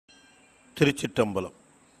திருச்சிற்றம்பலம்.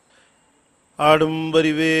 ஆடும்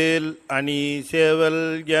வரிவேல் அணி சேவல்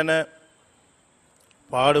என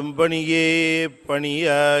பாடும் பணியே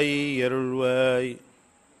பணியாய் அருள்வாய்.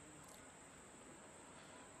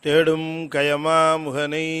 தேடும் கயமா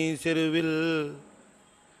முகனை செருவில்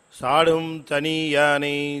சாடும் தனி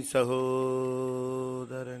யானை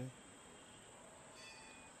சகோதரன்.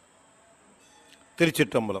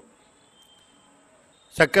 திருச்சிற்றம்பலம்.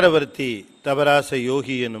 சக்கரவர்த்தி தவராச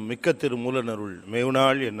யோகி எனும் மிக்க திருமூலனருள்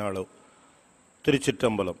மேவுநாள் என்னாளோ.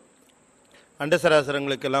 திருச்சிற்றம்பலம்.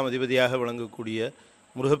 அண்டசராசரங்களுக்கெல்லாம் அதிபதியாக விளங்கக்கூடிய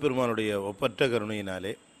முருகப்பெருமானுடைய ஒப்பற்ற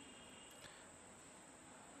கருணையினாலே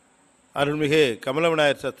அருள்மிகு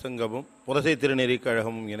கமலவிநாயகர் சத்சங்கமும் புரசை திருநெறிக்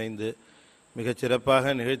கழகமும் இணைந்து மிகச்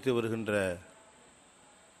சிறப்பாக நிகழ்த்தி வருகின்ற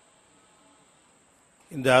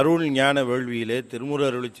இந்த அருள் ஞான வேள்வியிலே திருமுரு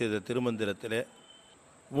அருளி செய்த திருமந்திரத்திலே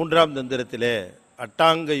 3ஆம் தந்திரத்திலே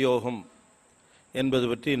அட்டாங்க யோகம் என்பது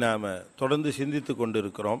பற்றி நாம் தொடர்ந்து சிந்தித்து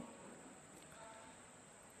கொண்டிருக்கிறோம்.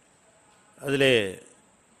 அதிலே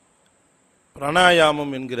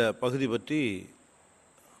பிராணாயாமம் என்கிற பகுதி பற்றி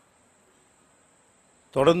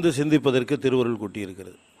தொடர்ந்து சிந்திப்பதற்கு திருவருள்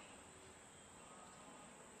கூட்டியிருக்கிறது.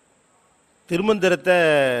 திருமந்திரத்தை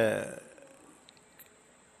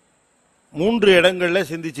 3 இடங்களில்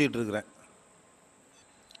சிந்திச்சுக்கிட்டு இருக்கிறேன்.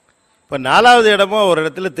 இப்போ 4வது இடமா ஒரு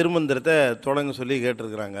இடத்துல திருமந்திரத்தை தொடங்க சொல்லி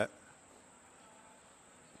கேட்டிருக்கிறாங்க.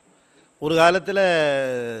 ஒரு காலத்தில்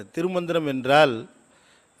திருமந்திரம் என்றால்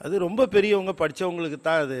அது ரொம்ப பெரியவங்க படித்தவங்களுக்கு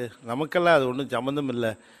தான், அது நமக்கெல்லாம் அது ஒன்றும் சம்மந்தம்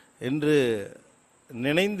இல்லை என்று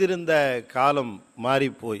நினைந்திருந்த காலம்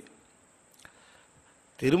மாறிப்போய்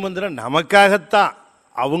திருமந்திரம் நமக்காகத்தான்,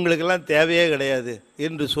 அவங்களுக்கெல்லாம் தேவையே கிடையாது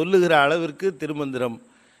என்று சொல்லுகிற அளவிற்கு திருமந்திரம்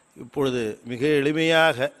இப்பொழுது மிக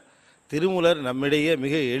எளிமையாக திருமூலர் நம்மிடையே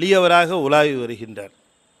மிக எளியவராக உலாவி வருகின்றார்.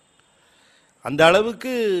 அந்த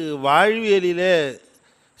அளவுக்கு வாழ்வியலிலே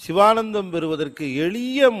சிவானந்தம் பெறுவதற்கு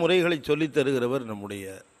எளிய முறைகளை சொல்லித் தருகிறவர் நம்முடைய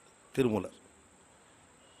திருமூலர்.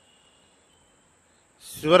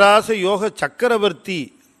 சிவராச யோக சக்கரவர்த்தி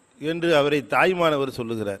என்று அவரை தாய்மானவர்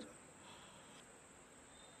சொல்லுகிறார்.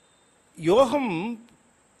 யோகம்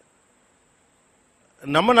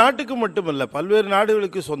நம்ம நாட்டுக்கு மட்டுமல்ல, பல்வேறு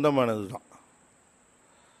நாடுகளுக்கு சொந்தமானது தான்.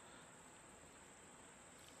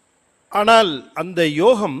 ஆனால் அந்த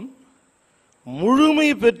யோகம் முழுமை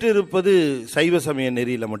பெற்றிருப்பது சைவ சமய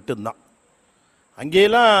நெறியில் மட்டும்தான்.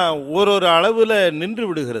 அங்கேயெல்லாம் ஓரொரு அளவில் நின்று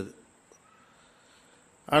விடுகிறது.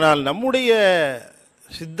 ஆனால் நம்முடைய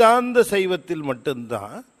சித்தாந்த சைவத்தில்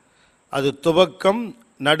மட்டும்தான் அது துவக்கம்,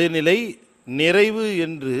 நடுநிலை, நிறைவு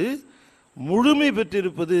என்று முழுமை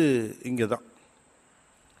பெற்றிருப்பது இங்கே தான்.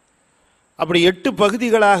 அப்படி 8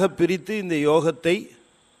 பகுதிகளாக பிரித்து இந்த யோகத்தை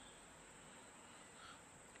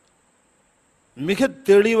மிக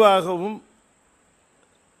தெளிவாகவும்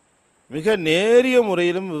மிக நேரிய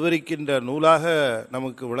முறையிலும் விவரிக்கின்ற நூலாக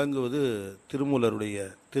நமக்கு விளங்குவது திருமூலருடைய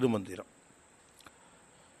திருமந்திரம்.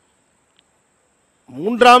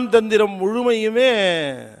 3ஆம் தந்திரம் முழுமையுமே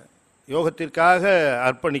யோகத்திற்காக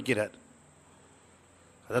அர்ப்பணிக்கிறார்.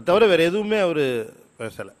 அதை தவிர வேறு எதுவுமே அவர்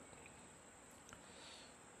பேசலை.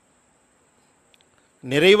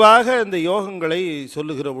 நிறைவாக இந்த யோகங்களை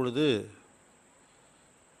சொல்லுகிற பொழுது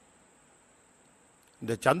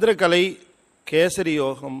இந்த சந்திரகலை, கேசரி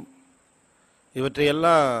யோகம்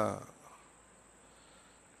இவற்றையெல்லாம்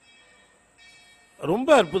ரொம்ப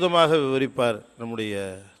அற்புதமாக விவரிப்பார் நம்முடைய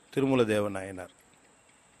திருமூல தேவநாயனார்.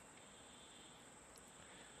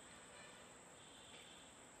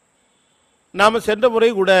 நாம் சென்ற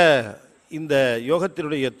முறை கூட இந்த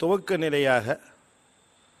யோகத்தினுடைய துவக்க நிலையாக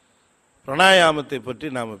பிராணாயாமத்தை பற்றி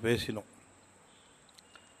நாம் பேசினோம்.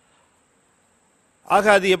 ஆக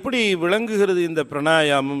அது எப்படி விளங்குகிறது இந்த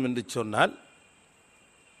பிராணாயாமம் என்று சொன்னால்,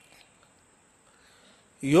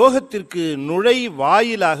 யோகத்திற்கு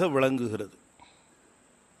நுழைவாயிலாக விளங்குகிறது.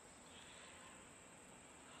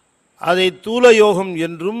 அதை தூல யோகம்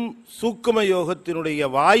என்றும் சூக்கும யோகத்தினுடைய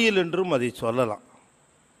வாயில் என்றும் அதை சொல்லலாம்.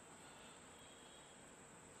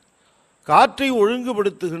 காற்றை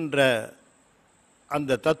ஒழுங்குபடுத்துகின்ற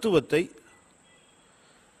அந்த தத்துவத்தை,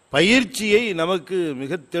 பயிற்சியை நமக்கு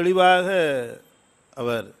மிக தெளிவாக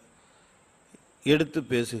அவர் எடுத்து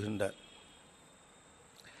பேசுகின்றார்.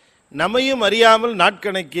 நம்மையும் அறியாமல்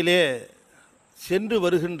நாட்கணக்கிலே சென்று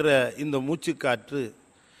வருகின்ற இந்த மூச்சுக்காற்று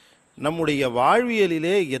நம்முடைய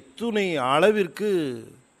வாழ்வியலிலே எத்துணை அளவிற்கு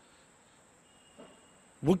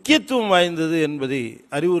முக்கியத்துவம் வாய்ந்தது என்பதை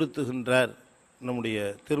அறிவுறுத்துகின்றார் நம்முடைய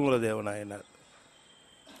திருமூல தேவநாயனார்.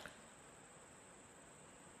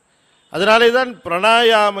 அதனாலே தான்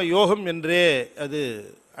பிராணாயாம யோகம் என்றே அது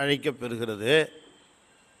அழைக்கப்பெறுகிறது.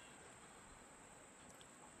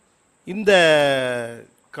 இந்த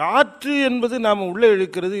காற்று என்பது நாம் உள்ளே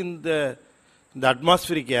இழுக்கிறது. இந்த இந்த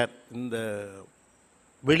அட்மாஸ்பியரிக் ஏர், இந்த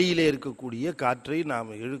வெளியிலே இருக்கக்கூடிய காற்றை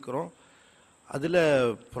நாம் இழுக்கிறோம். அதில்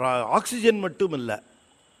ஆக்சிஜன் மட்டும் இல்லை,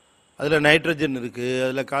 அதில் நைட்ரஜன் இருக்குது,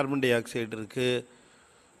 அதில் கார்பன் டை ஆக்சைடு இருக்குது,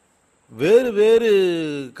 வேறு வேறு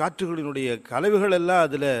காற்றுகளினுடைய கலவைகள் எல்லாம்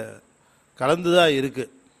அதில் கலந்து தான்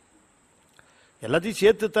இருக்குது. எல்லாத்தையும்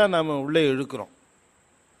சேர்த்து தான் நாம் உள்ளே இழுக்கிறோம்.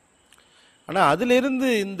 ஆனால் அதிலிருந்து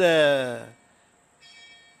இந்த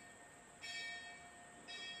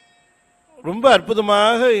ரொம்ப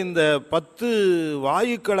அற்புதமாக இந்த 10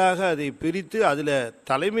 வாயுக்களாக அதை பிரித்து அதில்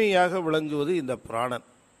தலைமையாக விளங்குவது இந்த பிராணன்,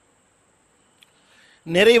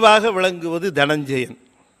 நிறைவாக விளங்குவது தனஞ்சயன்.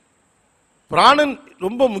 பிராணன்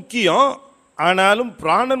ரொம்ப முக்கியம். ஆனாலும்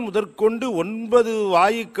பிராணன் முதற்கொண்டு 9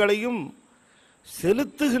 வாயுக்களையும்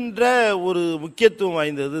செலுத்துகின்ற ஒரு முக்கியத்துவம்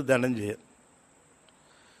வாய்ந்தது தனஞ்சயன்.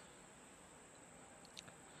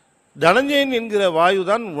 தனஞ்சயன் என்கிற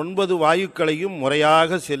வாயுதான் 9 வாயுக்களையும்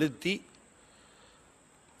முறையாக செலுத்தி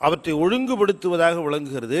அவற்றை ஒழுங்குபடுத்துவதாக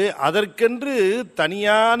விளங்குகிறது. அதற்கென்று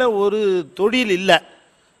தனியான ஒரு தொழில் இல்லை.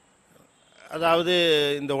 அதாவது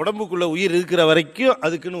இந்த உடம்புக்குள்ள உயிர் இருக்கிற வரைக்கும்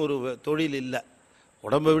அதுக்குன்னு ஒரு தொழில் இல்லை.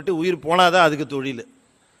 உடம்பை விட்டு உயிர் போனாதான் அதுக்கு தொழில்.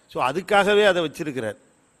 ஸோ அதுக்காகவே அதை வச்சிருக்கிறார்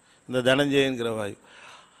இந்த தனஞ்சயன்கிற வாயு.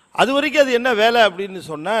 அது வரைக்கும் அது என்ன வேலை அப்படின்னு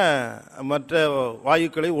சொன்னால், மற்ற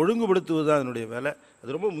வாயுக்களை ஒழுங்குபடுத்துவது தான் அதனுடைய வேலை.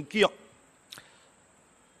 அது ரொம்ப முக்கியம்.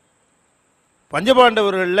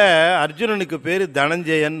 பஞ்சபாண்டவர்களில் அர்ஜுனனுக்கு பேர்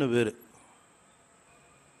தனஞ்சயன்னு பேர்.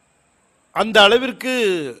 அந்த அளவிற்கு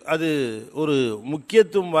அது ஒரு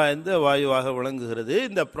முக்கியத்துவம் வாய்ந்த வாயுவாக விளங்குகிறது.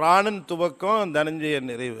 இந்த பிராணன் துவக்கம், தனஞ்சயன்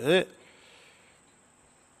நிறைவு.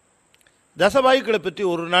 தசவாயுக்களை பற்றி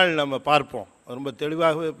ஒரு நாள் நம்ம பார்ப்போம், ரொம்ப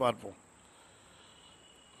தெளிவாகவே பார்ப்போம்.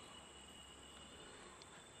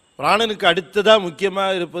 பிராணனுக்கு அடுத்ததாக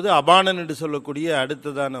முக்கியமாக இருப்பது அபானன் என்று சொல்லக்கூடிய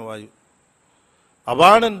அடுத்ததான வாயு.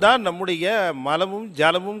 அபானன் தான் நம்முடைய மலமும்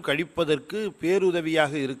ஜலமும் கழிப்பதற்கு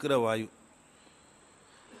பேருதவியாக இருக்கிற வாயு.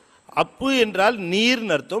 அப்பு என்றால் நீர்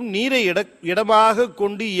அர்த்தம். நீரை இடமாக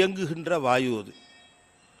கொண்டு இயங்குகின்ற வாயு அது.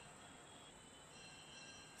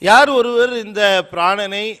 யார் ஒருவர் இந்த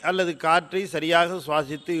பிராணனை அல்லது காற்றை சரியாக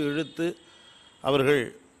சுவாசித்து இழுத்து அவர்கள்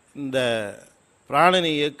இந்த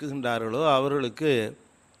பிராணனை இயக்குகின்றார்களோ அவர்களுக்கு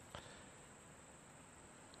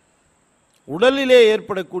உடலிலே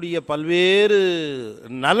ஏற்படக்கூடிய பல்வேறு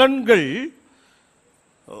நலன்கள்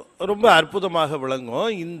ரொம்ப அற்புதமாக விளங்கும்.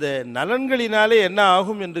 இந்த நலன்களினாலே என்ன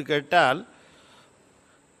ஆகும் என்று கேட்டால்,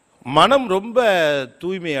 மனம் ரொம்ப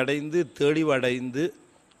தூய்மை அடைந்து தெளிவடைந்து,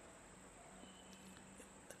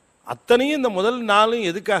 அத்தனையும் இந்த முதல் நாளும்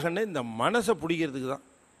எதுக்காகன்னா இந்த மனசை பிடிக்கிறதுக்கு தான்.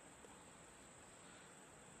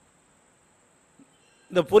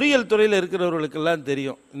 இந்த பொறியியல் துறையில் இருக்கிறவர்களுக்கெல்லாம்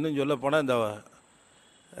தெரியும். இன்னும் சொல்ல போனால் இந்த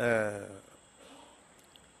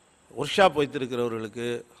ஒர்க் ஷாப் வைத்திருக்கிறவர்களுக்கு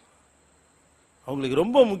அவங்களுக்கு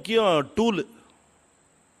ரொம்ப முக்கியம் டூல்.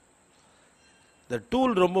 இந்த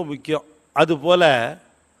டூல் ரொம்ப முக்கியம். அதுபோல்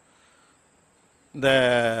இந்த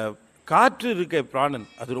காற்று இருக்க பிராணன்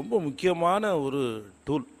அது ரொம்ப முக்கியமான ஒரு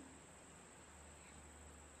டூல்.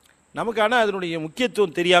 நமக்கு ஆனால் அதனுடைய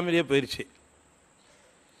முக்கியத்துவம் தெரியாமலே போயிடுச்சு.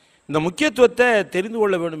 இந்த முக்கியத்துவத்தை தெரிந்து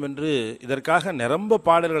கொள்ள வேண்டும் என்று இதற்காக நிரம்ப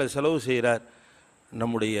பாடல்களை செலவு செய்கிறார்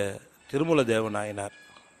நம்முடைய திருமூல தேவநாயனார்.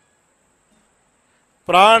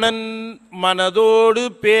 பிராணன் மனதோடு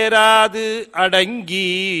பேராது அடங்கி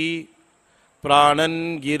பிராணன்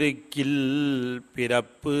இருக்கில்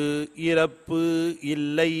பிறப்பு இறப்பு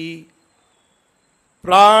இல்லை.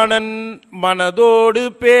 பிராணன் மனதோடு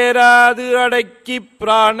பேராது அடக்கி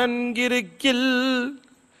பிராணன் இருக்கில்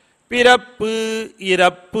பிறப்பு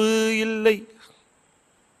இறப்பு இல்லை.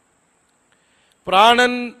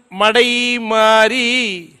 பிராணன் மடை மாறி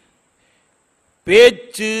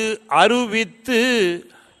பேச்சு அருவித்து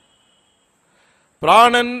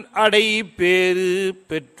பிராணன் அடை பேறு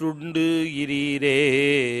பெற்றுண்டு இரீரே.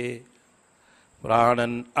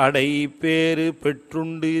 பிராணன் அடை பேறு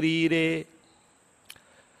பெற்றுண்டு இரீரே.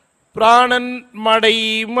 பிராணன் மடை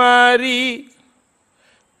மாறி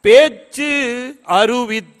பேச்சு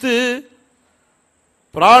அருவித்து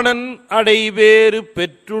பிராணன் அடைவேறு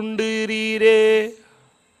பெற்றுண்டு இரீரே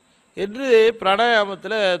என்று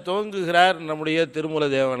பிராணாயாமத்தில் துவங்குகிறார் நம்முடைய திருமூல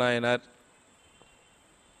தேவநாயனார்.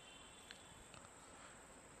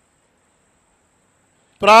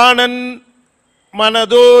 பிராணன்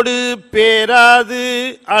மனதோடு பேராது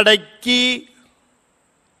அடக்கி.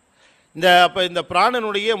 இந்த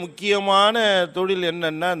பிராணனுடைய முக்கியமான தொழில்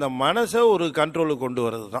என்னன்னா, இந்த மனசை ஒரு கண்ட்ரோலுக்கு கொண்டு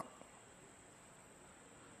வர்றது தான்.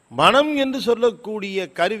 மனம் என்று சொல்லக்கூடிய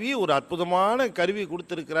கருவி ஒரு அற்புதமான கருவி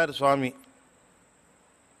கொடுத்திருக்கிறார் சுவாமி.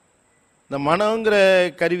 இந்த மனங்கிற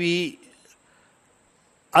கருவி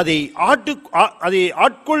அதை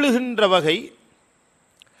ஆட்கொள்ளுகின்ற வகை,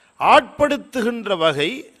 ஆட்படுத்துகின்ற வகை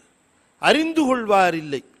அறிந்து கொள்வார்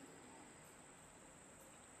இல்லை.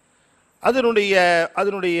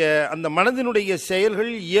 அதனுடைய அந்த மனதினுடைய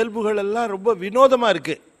செயல்கள் இயல்புகள் எல்லாம் ரொம்ப வினோதமா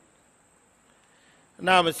இருக்கு.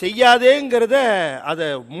 நாம் செய்யாதேங்கிறத அதை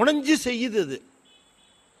முனைஞ்சு செய்யுது. அது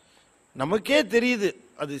நமக்கே தெரியுது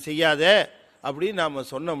அது செய்யாத அப்படின்னு நாம்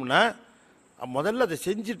சொன்னோம்னா முதல்ல அதை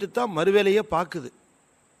செஞ்சுட்டு தான் மறுவேலையே பார்க்குது.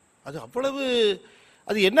 அது அவ்வளவு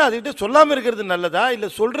அது என்ன அதுகிட்ட சொல்லாமல் இருக்கிறது நல்லதா இல்லை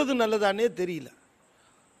சொல்றது நல்லதானே தெரியல.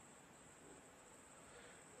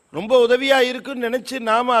 ரொம்ப உதவியாக இருக்குன்னு நினச்சி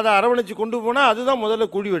நாம் அதை அரவணைச்சு கொண்டு போனால் அதுதான் முதல்ல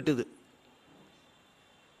கூடி வெட்டுது.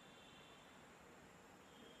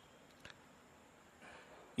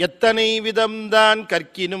 எத்தனை விதம்தான்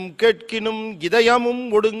கற்கினும் கேட்கினும் இதயமும்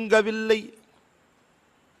ஒடுங்கவில்லை.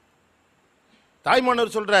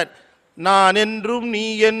 தாய்மானவர் சொல்றார், நான் என்றும் நீ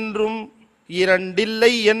என்றும்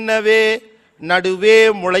இரண்டில்லை என்னவே நடுவே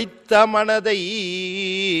முளைத்த மனதை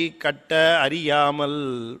கட்ட அறியாமல்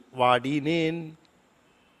வாடினேன்.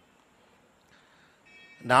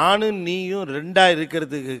 நானும் நீயும் ரெண்டா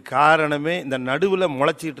இருக்கிறதுக்கு காரணமே இந்த நடுவில்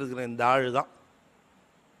முளைச்சிட்டு இருக்கிற இந்த ஆளு தான்.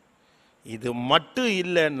 இது மட்டும்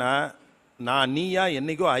இல்லைன்னா நான் நீயா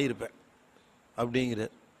என்னைக்கோ ஆயிருப்பேன் அப்படிங்கிற.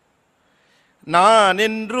 நான்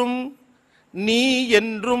என்றும் நீ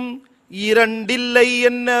என்றும் இரண்டில்லை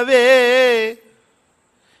என்னவே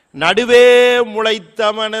நடுவே முளைத்த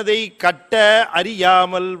மனதை கட்ட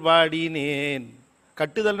அறியாமல் வாடினேன்.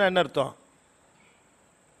 கட்டுதல்னா என்ன அர்த்தம்?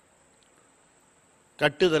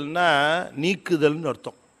 கட்டுதல்னா நீக்குதல்னு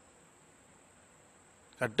அர்த்தம்.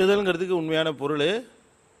 கட்டுதல்ங்கிறதுக்கு உண்மையான பொருள்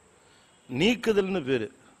நீக்குதல்னு பேரு.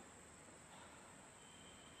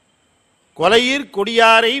 கொலையிற்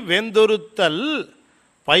கொடியாரை வேந்தொருத்தல்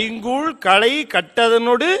பைங்கூழ் களை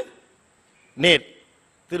கட்டதனோடு நேர்.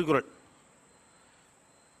 திருக்குறள்.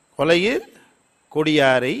 கொலையிற்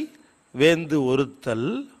கொடியாரை வேந்து ஒருத்தல்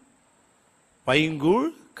பைங்கூழ்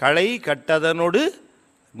களை கட்டதனோடு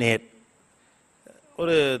நேர்.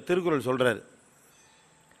 ஒரு திருக்குறள் சொல்றார்,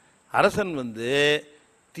 அரசன்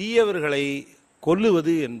தீயவர்களை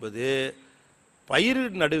கொல்லுவது என்பது பயிர்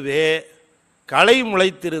நடுவே களை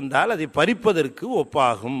முளைத்திருந்தால் அதை பறிப்பதற்கு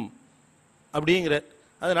ஒப்பாகும் அப்படிங்கிற.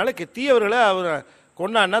 அதனால தீயவர்களை அவர்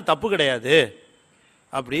கொண்டான்னா தப்பு கிடையாது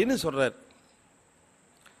அப்படின்னு சொல்றார்.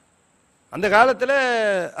 அந்த காலத்தில்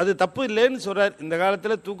அது தப்பு இல்லைன்னு சொல்றார். இந்த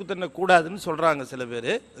காலத்தில் தூக்கு தண்டனை கூடாதுன்னு சொல்றாங்க சில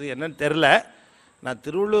பேர். அது என்னன்னு தெரில. நான்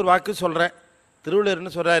திருவள்ளுவர் வாக்கு சொல்றேன். திருவள்ளுவர்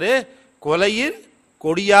என்ன சொல்றாரு? கொலையிற்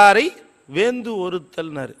கொடியாரை வேந்து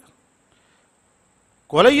ஒருத்தல்னாரு.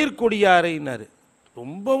 கொலையிற் கொடியாரைனாரு.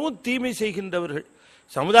 ரொம்பவும் தீமை செய்கின்றவர்கள்,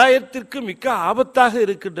 சமுதாயத்திற்கு மிக்க ஆபத்தாக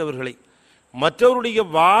இருக்கின்றவர்களை, மற்றவருடைய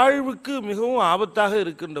வாழ்வுக்கு மிகவும் ஆபத்தாக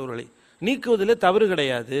இருக்கின்றவர்களை நீக்குவதில் தவறு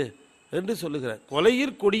கிடையாது என்று சொல்லுகிறார்.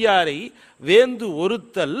 கொலையிற் கொடியாரை வேந்து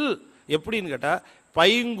ஒருத்தல் எப்படின்னு கேட்டா,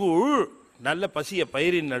 பைங்கூழ் நல்ல பசிய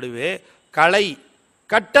பயிரின் நடுவே களை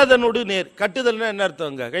கட்டதனோடு நேர். கட்டுதல்னா என்ன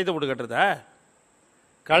அர்த்தம்? கைத்த போட்டு கட்டுறதா?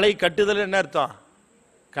 களை கட்டுதல் என்ன அர்த்தம்?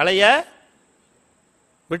 களைய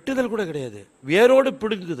வெட்டுதல் கூட கிடையாது, வேரோடு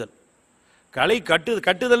பிடுங்குதல். களை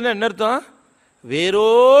கட்டுதல்னா என்ன அர்த்தம்?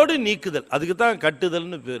 வேரோடு நீக்குதல். அதுக்கு தான்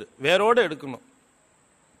கட்டுதல்னு பேரு. வேரோடு எடுக்கணும்.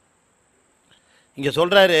 இங்க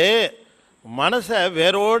சொல்றாரு, மனசை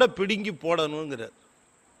வேரோட பிடுங்கி போடணுங்கிறார்.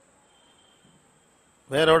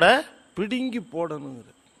 வேரோட பிடுங்கி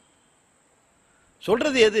போடணுங்கிறார்.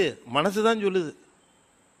 சொல்றது எது? மனசுதான் சொல்லுது.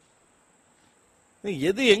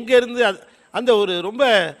 எது எங்க இருந்து அந்த ஒரு ரொம்ப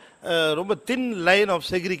ரொம்ப தின் லைன் ஆஃப்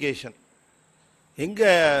செக்ரிகேஷன், எங்க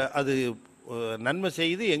அது நன்மை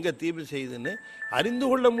செய்யுது எங்க தீமை செய்யுதுன்னு அறிந்து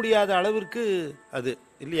கொள்ள முடியாத அளவிற்கு அது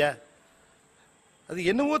இல்லையா? அது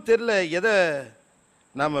என்னவோ தெரியல, எதை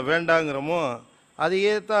நாம் வேண்டாங்கிறோமோ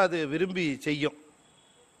அதையே தான் அது விரும்பி செய்யும்.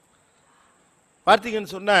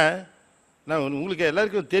 பார்த்தீங்கன்னு சொன்னால், நான் உங்களுக்கு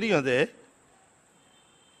எல்லாருக்கும் தெரியும், அது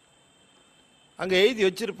அங்கே எழுதி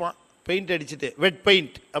வச்சிருப்பான், பெயிண்ட் அடிச்சுட்டு வெட்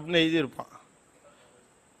பெயிண்ட் அப்படின்னு எழுதியிருப்பான்.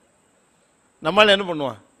 நம்மளால் என்ன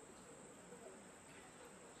பண்ணுவான்?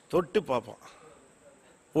 தொட்டு பார்ப்பான்,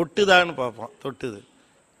 ஒட்டுதான்னு பார்ப்பான். தொட்டுது.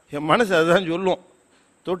 என் மனசு அதுதான் சொல்லுவோம்,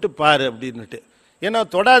 தொட்டு பாரு அப்படின்னுட்டு. ஏன்னா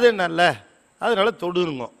தொடாதேன்னால அதனால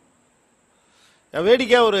தொடுருங்க.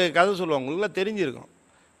 வேடிக்கையாக ஒரு கதை சொல்லுவாங்க, உங்களுக்குலாம் தெரிஞ்சிருக்கும்.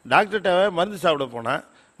 டாக்டர்கிட்ட மருந்து சாப்பிட போனால்,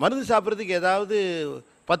 மருந்து சாப்பிட்றதுக்கு ஏதாவது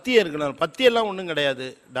பத்தியம் இருக்கணும். பத்தியெல்லாம் ஒன்றும் கிடையாது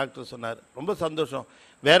டாக்டர் சொன்னார். ரொம்ப சந்தோஷம்.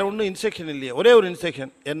 வேற ஒன்றும் இன்ஸ்ட்ரக்ஷன் இல்லையே, ஒரே ஒரு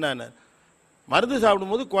இன்ஸ்ட்ரக்ஷன் என்னன்னு, மருந்து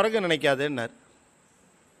சாப்பிடும்போது குறைக்க நினைக்காதேன்னார்.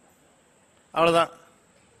 அவ்வளோதான்.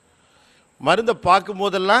 மருந்தை பார்க்கும்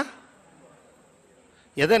போதெல்லாம்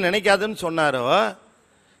எதை நினைக்காதுன்னு சொன்னாரோ,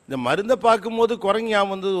 இந்த மருந்தை பார்க்கும்போது குரங்கி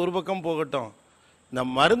ஞாபகம் வந்தது ஒரு பக்கம் போகட்டும், இந்த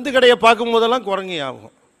மருந்து கடையை பார்க்கும் போதெல்லாம் குரங்கி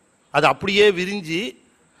ஞாபகம். அது அப்படியே விரிஞ்சு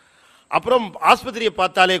அப்புறம் ஆஸ்பத்திரியை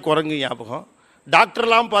பார்த்தாலே குரங்கு ஞாபகம்,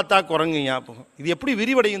 டாக்டர்லாம் பார்த்தா குரங்கு ஞாபகம். இது எப்படி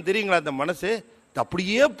விரிவடையும் தெரியுங்களா? அந்த மனசு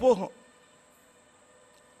அப்படியே போகும்.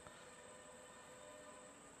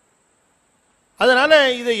 அதனால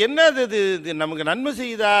இது என்னது, இது நமக்கு நன்மை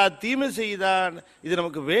செய்தா தீமை செய்தா, இது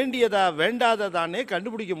நமக்கு வேண்டியதா வேண்டாததானே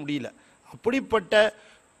கண்டுபிடிக்க முடியல. அப்படிப்பட்ட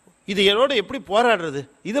இது என்னோட எப்படி போராடுறது?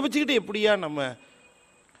 இதை வச்சுக்கிட்டு எப்படியா நம்ம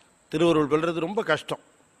திருவருள் பெறுறது ரொம்ப கஷ்டம்.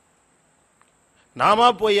 நாம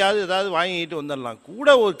போயாவது ஏதாவது வாங்கிட்டு வந்துடலாம். கூட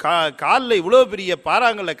ஒரு காலில் இவ்வளோ பெரிய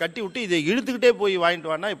பாறாங்கல்ல கட்டி விட்டு இதை இழுத்துக்கிட்டே போய்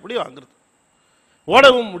வாங்கிட்டு வானா எப்படி வாங்குறது?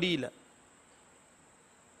 ஓடவும் முடியல.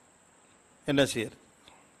 என்ன செய்யறது?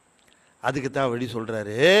 அதுக்கு தான் வழி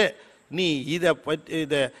சொல்றாரு. நீ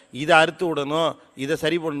இதை அறுத்து விடணும், இதை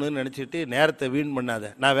சரி பண்ணணும்னு நினச்சிட்டு நேரத்தை வீண்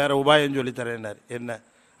பண்ணாத, நான் வேற உபாயம் சொல்லித்தரேன்னாரு. என்ன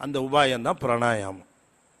அந்த உபாயம் தான் பிராணாயாமம்.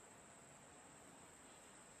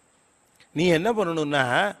 நீ என்ன பண்ணணும்னா,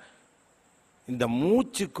 இந்த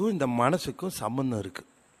மூச்சுக்கும் இந்த மனசுக்கும் சம்பந்தம் இருக்கு.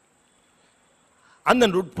 அந்த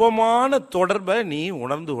நுட்பமான தொடர்பை நீ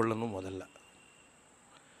உணர்ந்து கொள்ளணும். முதல்ல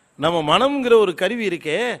நம்ம மனம்ங்கிற ஒரு கருவி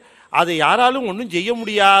இருக்கே, அதை யாராலும் ஒன்றும் செய்ய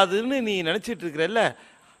முடியாதுன்னு நீ நினைச்சிட்டு இருக்கிறல்ல,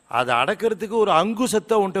 அதை அடக்கிறதுக்கு ஒரு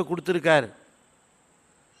அங்குசத்தை உன்கிட்ட கொடுத்துருக்காரு.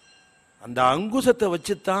 அந்த அங்குசத்தை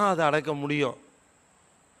வச்சுத்தான் அதை அடக்க முடியும்.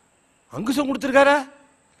 அங்குசம் கொடுத்துருக்காரா?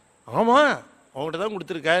 ஆமா, அவங்ககிட்ட தான்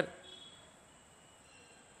கொடுத்துருக்கார்.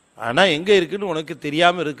 ஆனா எங்க இருக்குன்னு உனக்கு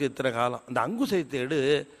தெரியாம இருக்கு இத்தனை காலம். அந்த அங்குசத்தை எடு,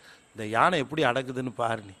 இந்த யானை எப்படி அடக்குதுன்னு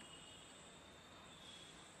பாரு. நீ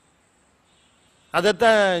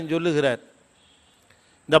அதைத்தான் சொல்லுகிறார்.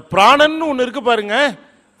 இந்த பிராணன் ஒன்று இருக்கு பாருங்க,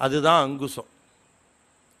 அதுதான் அங்குசம்.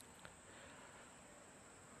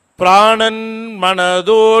 பிராணன்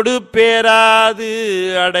மனதோடு பேராது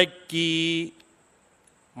அடக்கி,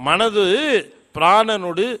 மனது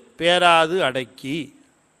பிராணனோடு பேராது அடக்கி,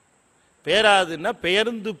 பேராதுன்னா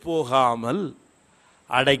பெயர்ந்து போகாமல்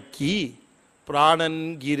அடக்கி, பிராணன்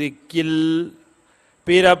இருக்கில்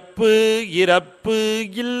பிறப்பு இறப்பு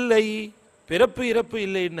இல்லை. பிறப்பு இறப்பு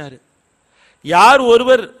இல்லைன்னாரு. யார்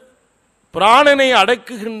ஒருவர் பிராணனை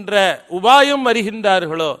அடக்குகின்ற உபாயம்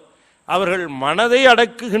அறிகின்றார்களோ அவர்கள் மனதை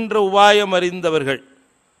அடக்குகின்ற உபாயம் அறிந்தவர்கள்.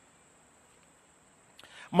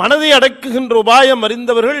 மனதை அடக்குகின்ற உபாயம்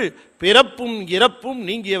அறிந்தவர்கள் பிறப்பும் இறப்பும்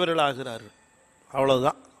நீங்கியவர்கள் ஆகிறார்கள்.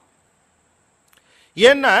 அவ்வளவுதான்.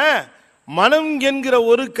 ஏன்னா மனம் என்கிற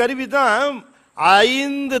ஒரு கருவிதான்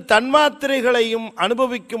 5 தன்மாத்திரைகளையும்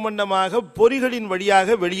அனுபவிக்கும் வண்ணமாக பொறிகளின்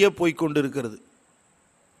வழியாக வெளியே போய்கொண்டிருக்கிறது.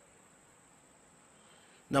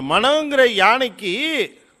 இந்த மனங்கிற யானைக்கு,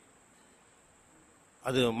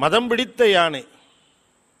 அது மதம் பிடித்த யானை,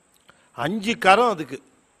 5 கரம், அதுக்கு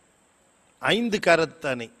 5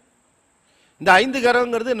 கரத்தானை. இந்த 5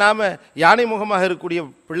 கரங்கிறது நாம யானை முகமாக இருக்கக்கூடிய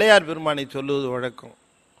பிள்ளையார் பெருமானை சொல்லுவது வழக்கம்.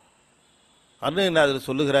 அருண் அதில்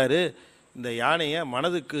சொல்லுகிறாரு, இந்த யானையை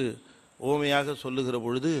மனதுக்கு ஓமையாக சொல்லுகிற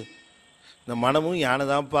பொழுது, இந்த மனமும் யானை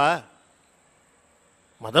தான்ப்பா,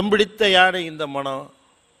 மதம் பிடித்த யானை இந்த மனம்.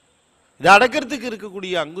 இதை அடக்கிறதுக்கு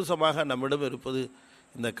இருக்கக்கூடிய அங்குசமாக நம்மிடம் இருப்பது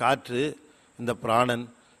இந்த காற்று, இந்த பிராணன்.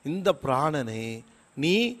 இந்த பிராணனை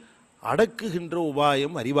நீ அடக்குகின்ற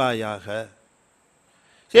உபாயம் அறிவாயாக.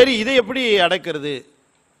 சரி, இதை எப்படி அடக்கிறது?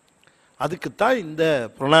 அதுக்குத்தான் இந்த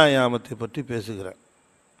பிராணாயாமத்தை பற்றி பேசுகிறேன்.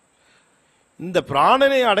 இந்த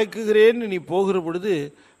பிராணனை அடக்குகிறேன்னு நீ போகிற பொழுது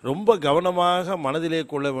ரொம்ப கவனமாக மனதிலே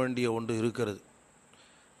கொள்ள வேண்டிய ஒன்று இருக்கிறது.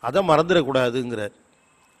 அதை மறந்துடக்கூடாதுங்கிறார்.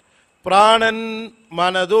 பிராணன்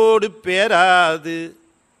மனதோடு பேராது,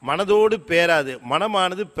 மனதோடு பேராது,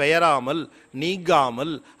 மனமானது பெயராமல்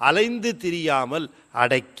நீங்காமல் அலைந்து திரியாமல்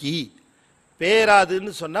அடக்கி.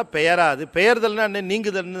 பேராதுன்னு சொன்னா பெயராது, பெயர்தல்னா என்ன?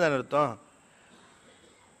 நீங்குதல்னு தான் அர்த்தம்.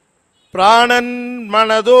 பிராணன்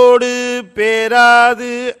மனதோடு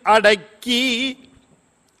பேராது அடக்கி,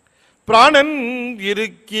 பிராணன்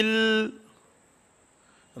இருக்கில்.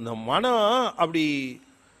 அந்த மனம் அப்படி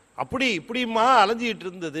அப்படி இப்படிமா அலைஞ்சிட்டு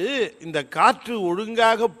இருந்தது. இந்த காற்று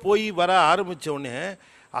ஒழுங்காக போய் வர ஆரம்பிச்ச உடனே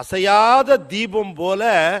அசையாத தீபம் போல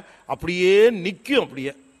அப்படியே நிற்கும்.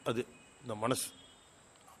 அப்படியே அது இந்த மனசு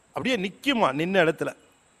அப்படியே நிற்குமா, நின்ன இடத்துல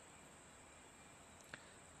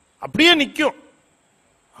அப்படியே நிற்கும்.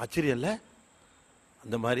 ஆச்சரியம் இல்ல?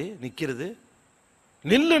 அந்த மாதிரி நிக்கிறது.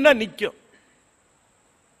 நில்லுன்னா நிற்கும்.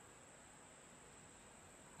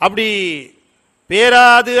 அப்படி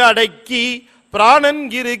பேராது அடக்கி பிராணன்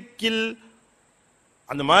இருக்கில்,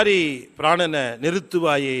 அந்த மாதிரி பிராணனை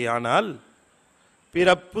நிறுத்துவாயே ஆனால்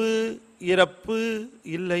பிறப்பு இறப்பு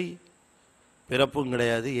இல்லை. பிறப்பும்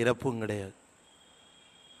கிடையாது, இறப்பும் கிடையாது.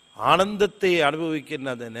 ஆனந்தத்தை அனுபவிக்கின்ற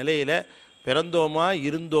அந்த நிலையில பிறந்தோமா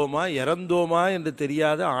இருந்தோமா இறந்தோமா என்று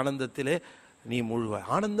தெரியாத ஆனந்தத்திலே நீ முழுவாய்.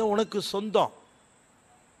 ஆனந்தம் உனக்கு சொந்தம்.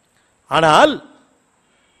 ஆனால்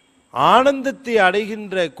ஆனந்தத்தை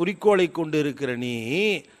அடைகின்ற குறிக்கோளை கொண்டு இருக்கிற நீ,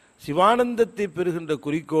 சிவானந்தத்தை பெறுகின்ற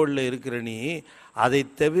குறிக்கோளில் இருக்கிற நீ, அதை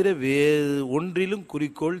தவிர வேறு ஒன்றிலும்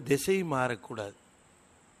குறிக்கோள் திசை மாறக்கூடாது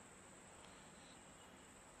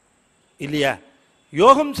இல்லையா?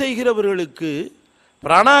 யோகம் செய்கிறவர்களுக்கு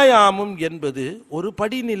பிராணாயாமம் என்பது ஒரு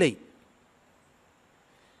படிநிலை.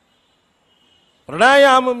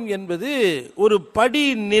 பிராணாயாமம் என்பது ஒரு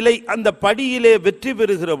படிநிலை. அந்த படியிலே வெற்றி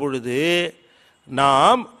பெறுகிற பொழுது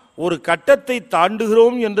நாம் ஒரு கட்டத்தை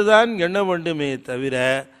தாண்டுகிறோம் என்றுதான் எண்ண வேண்டுமே தவிர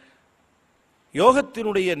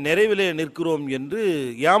யோகத்தினுடைய நிறைவிலே நிற்கிறோம் என்று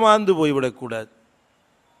ஏமாந்து போய்விடக்கூடாது.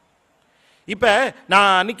 இப்ப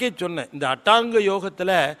நான் அன்னைக்கே சொன்னேன், இந்த அட்டாங்க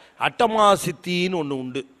யோகத்தில் அட்டமா சித்தின்னு ஒன்று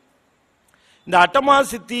உண்டு. இந்த அட்டமா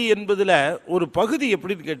சித்தி என்பதில் ஒரு பகுதி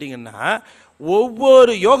எப்படின்னு கேட்டிங்கன்னா,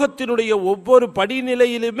 ஒவ்வொரு யோகத்தினுடைய ஒவ்வொரு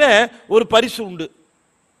படிநிலையிலுமே ஒரு பரிசு உண்டு,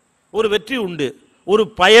 ஒரு வெற்றி உண்டு, ஒரு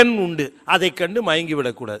பயன் உண்டு. அதை கண்டு மயங்கி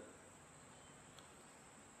விடக்கூடாது.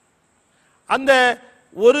 அந்த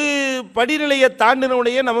ஒரு படிநிலையை தாண்டின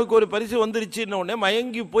உடனே நமக்கு ஒரு பரிசு வந்துருச்சுன்ன உடனே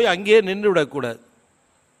மயங்கி போய் அங்கேயே நின்று விடக்கூடாது.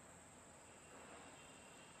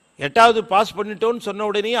 8வது பாஸ் பண்ணிட்டோன்னு சொன்ன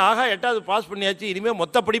உடனே ஆகா 8வது பாஸ் பண்ணியாச்சு, இனிமேல்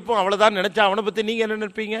மொத்த படிப்பும் அவ்வளோதான் நினைச்சா அவனை பற்றி நீங்கள் என்ன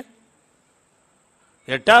நினைப்பீங்க?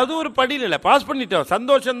 8வது ஒரு படிநிலை, பாஸ் பண்ணிட்டோம்,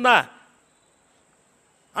 சந்தோஷம்தான்.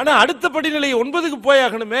 ஆனால் அடுத்த படிநிலை 9க்கு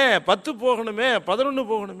போயாகணுமே, 10 போகணுமே, 11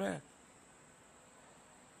 போகணுமே.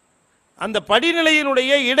 அந்த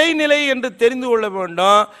படிநிலையினுடைய இடைநிலை என்று தெரிந்து கொள்ள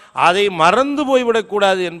வேண்டும். அதை மறந்து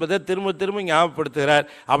போய்விடக்கூடாது என்பதை திரும்ப திரும்ப ஞாபகப்படுத்துகிறார்.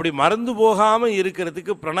 அப்படி மறந்து போகாமல்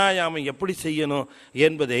இருக்கிறதுக்கு பிராணாயாமம் எப்படி செய்யணும்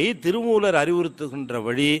என்பதை திருமூலர் அறிவுறுத்துகின்ற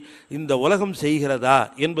வழி இந்த உலகம் செய்கிறதா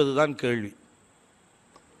என்பதுதான் கேள்வி.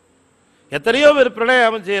 எத்தனையோ பேர்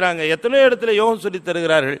பிராணாயாமம் செய்கிறாங்க, எத்தனையோ இடத்துல யோகம் சொல்லி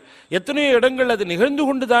தருகிறார்கள், எத்தனையோ இடங்கள் அது நிகழ்ந்து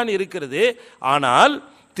கொண்டு தான் இருக்கிறது. ஆனால்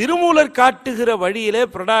திருமூலர் காட்டுகிற வழியிலே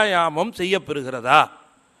பிராணாயாமம் செய்யப்பெறுகிறதா?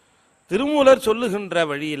 திருமூலர் சொல்லுகின்ற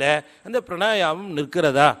வழியில அந்த பிராணாயாமம்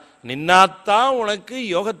நிற்கிறதா? நின்னாத்தான் உனக்கு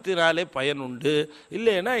யோகத்தினாலே பயன் உண்டு,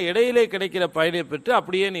 இல்லைன்னா இடையிலே கிடைக்கிற பயனை பெற்று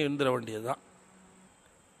அப்படியே நீ இருந்துட வேண்டியதுதான்.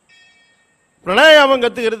 பிராணாயாமம்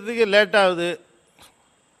கற்றுக்கிறதுக்கு லேட்டாகுது,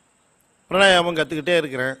 பிராணாயாமம் கற்றுக்கிட்டே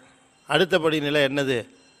இருக்கிறேன். அடுத்தபடி நிலை என்னது?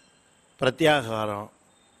 பிரத்யாகாரம்.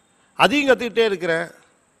 அதையும் கற்றுக்கிட்டே இருக்கிறேன்.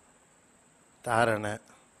 தாரணை.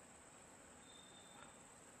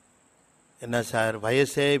 என்ன சார்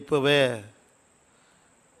வயசே இப்போவே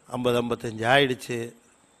 50-55 ஆயிடுச்சு,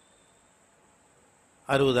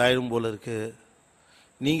 60 ஆயிடும் போல இருக்கு.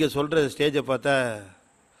 நீங்கள் சொல்கிற ஸ்டேஜை பார்த்தா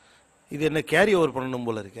இது என்ன கேரி ஓவர் பண்ணணும்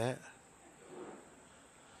போல இருக்க.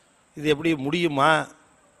 இது எப்படி முடியுமா?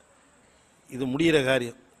 இது முடிகிற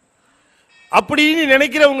காரியம் அப்படின்னு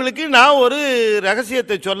நினைக்கிறவங்களுக்கு நான் ஒரு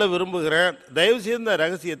ரகசியத்தை சொல்ல விரும்புகிறேன். தயவுசெய்து இந்த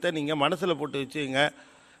ரகசியத்தை நீங்கள் மனசில் போட்டு வச்சுங்க.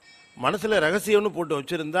 மனசில் ரகசியம்னு போட்டு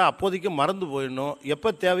வச்சுருந்தா அப்போதைக்கு மறந்து போயிடணும். எப்போ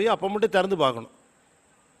தேவையோ அப்போ மட்டும் திறந்து பார்க்கணும்.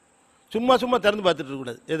 சும்மா சும்மா திறந்து பார்த்துட்டு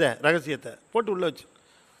இருக்கக்கூடாது. எதை? ரகசியத்தை போட்டு உள்ளே வச்சு.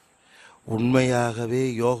 உண்மையாகவே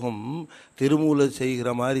யோகம் திருமூலர் செய்கிற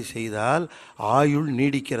மாதிரி செய்தால் ஆயுள்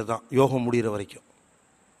நீடிக்கிறதான் யோகம் முடிகிற வரைக்கும்.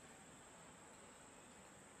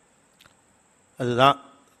 அதுதான்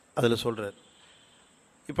அதில் சொல்கிறார்.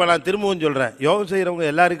 இப்போ நான் திரும்பவும் சொல்கிறேன், யோகம் செய்கிறவங்க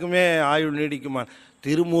எல்லாருக்குமே ஆயுள் நீடிக்குமா?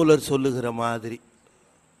 திருமூலர் சொல்லுகிற மாதிரி.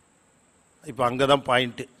 இப்போ அங்கே தான்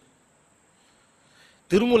பாயிண்ட்டு.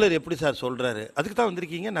 திருமூலர் எப்படி சார் சொல்கிறாரு? அதுக்கு தான்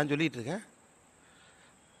வந்திருக்கீங்க, நான் சொல்லிகிட்டு இருக்கேன்.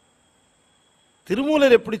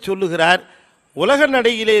 திருமூலர் எப்படி சொல்லுகிறார்? உலக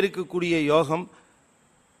நடையிலே இருக்கக்கூடிய யோகம்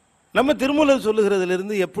நம்ம திருமூலர்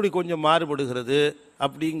சொல்லுகிறதுலேருந்து எப்படி கொஞ்சம் மாறுபடுகிறது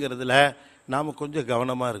அப்படிங்கிறதுல நாம் கொஞ்சம்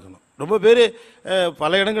கவனமாக இருக்கணும். ரொம்ப பேர்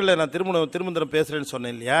பல இடங்களில் நான் திருமந்திரம் பேசுகிறேன்னு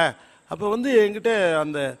சொன்னேன் இல்லையா? அப்போ என்கிட்ட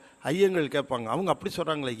அந்த ஐயங்கள் கேட்பாங்க, அவங்க அப்படி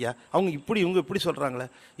சொல்கிறாங்களே ஐயா, அவங்க இப்படி இவங்க இப்படி சொல்கிறாங்களே,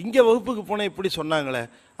 இங்கே வகுப்புக்கு போனால் இப்படி சொன்னாங்களே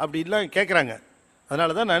அப்படிலாம் கேட்குறாங்க.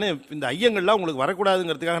 அதனால தான் நான் இந்த ஐயங்கள்லாம் உங்களுக்கு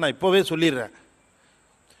வரக்கூடாதுங்கிறதுக்காக நான் இப்போவே சொல்லிடுறேன்.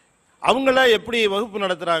 அவங்களாம் எப்படி வகுப்பு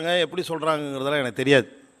நடத்துகிறாங்க எப்படி சொல்கிறாங்கங்கிறதெல்லாம் எனக்கு தெரியாது.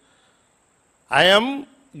 ஐ ஆம்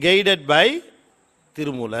கைடட் பை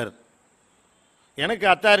திருமூலர். எனக்கு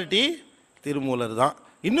அத்தாரிட்டி திருமூலர் தான்.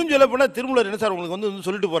 இன்னும் சொல்ல போனால் திருமூலர் என்ன சார் உங்களுக்கு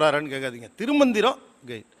சொல்லிட்டு போகிறாரான்னு கேட்காதீங்க. திருமந்திரம்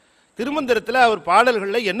கைட். திருமந்திரத்தில் அவர்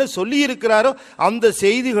பாடல்களில் என்ன சொல்லியிருக்கிறாரோ அந்த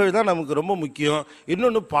செய்திகள் தான் நமக்கு ரொம்ப முக்கியம்.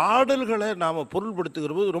 இன்னொன்று, பாடல்களை நாம்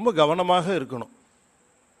பொருள்படுத்துகிற போது ரொம்ப கவனமாக இருக்கணும்.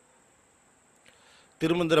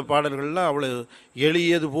 திருமந்திர பாடல்கள்லாம் அவ்வளோ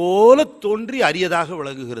எளியது போல தோன்றி அரியதாக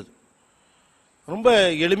விளங்குகிறது. ரொம்ப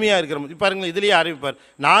எளிமையாக இருக்கிற மாதிரி பாருங்களேன். இதுலேயே ஆரம்பிப்பார்,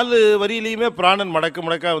 4 வரியிலையுமே பிராணன்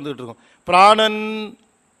மடக்காக வந்துகிட்டு இருக்கும். பிராணன்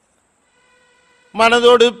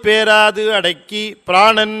மனதோடு பேராது அடக்கி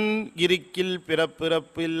பிராணன் இருக்கில்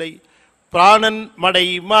பிறப்பிறப்பில்லை, பிராணன் மடை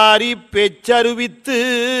மாறி பேச்சருவித்து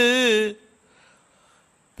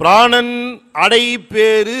பிராணன் அடை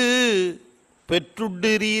பேரு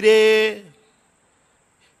பெற்றுடுறீரே.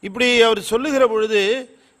 இப்படி அவர் சொல்லுகிற பொழுது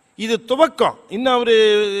இது துவக்கம். இன்னும் அவர்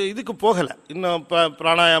இதுக்கு போகலை, இன்னும்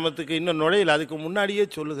பிராணாயாமத்துக்கு இன்னும் நுழையில. அதுக்கு முன்னாடியே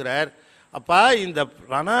சொல்லுகிறார், அப்பா இந்த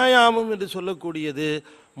பிராணாயாமம் என்று சொல்லக்கூடியது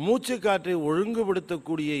மூச்சு காற்றை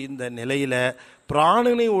ஒழுங்குபடுத்தக்கூடிய இந்த நிலையில,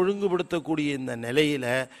 பிராணனை ஒழுங்குபடுத்தக்கூடிய இந்த நிலையில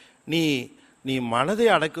நீ நீ மனதை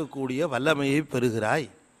அடக்கக்கூடிய வல்லமையை பெறுகிறாய்.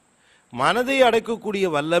 மனதை அடக்கக்கூடிய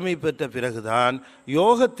வல்லமை பெற்ற பிறகுதான்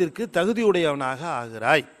யோகத்திற்கு தகுதியுடையவனாக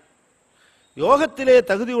ஆகிறாய். யோகத்திலே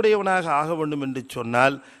தகுதியுடையவனாக ஆக வேண்டும் என்று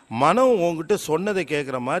சொன்னால் மனம் உங்ககிட்ட சொன்னதை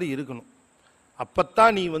கேட்குற மாதிரி இருக்கணும்.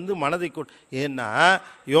 அப்பத்தான் நீ மனதை ஏன்னா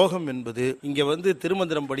யோகம் என்பது இங்கே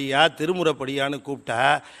திருமந்திரம் படியா திருமுறை படியான்னு கூப்பிட்டா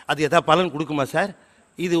அது எதாவது பலன் கொடுக்குமா சார்,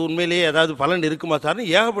 இது உண்மையிலேயே ஏதாவது பலன் இருக்குமா சார்னு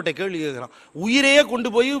ஏகப்பட்ட கேள்வி கேட்குறான். உயிரையே கொண்டு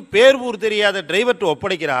போய் பேர்பூர் தெரியாத டிரைவர்கிட்ட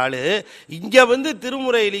ஒப்படைக்கிற ஆள் இங்கே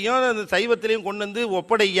திருமுறையிலையும் அந்த சைவத்திலையும் கொண்டு வந்து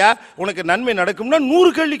ஒப்படையா உனக்கு நன்மை நடக்கும்னா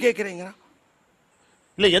 100 கேள்வி கேட்குறீங்கிறான்.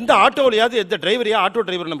 இல்லை எந்த ஆட்டோவிலையாவது எந்த டிரைவரையா ஆட்டோ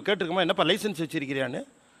டிரைவர் நம்ம கேட்டிருக்கோமா, என்னப்பா லைசன்ஸ் வச்சிருக்கிறியான்னு?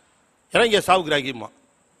 ஏன்னா இங்கே சாவுக்கிறாகிம்மா,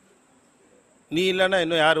 நீ இல்லைன்னா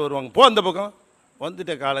இன்னும் யார் வருவாங்க, போ அந்த பக்கம்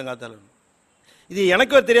வந்துட்ட காலங்காத்தால. இது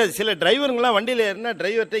எனக்கும் தெரியாது. சில டிரைவருங்களாம் வண்டியில் ஏறினா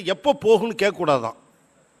டிரைவர்கிட்ட எப்போ போகும்னு கேட்கக்கூடாதான்.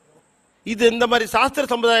 இது இந்த மாதிரி சாஸ்திர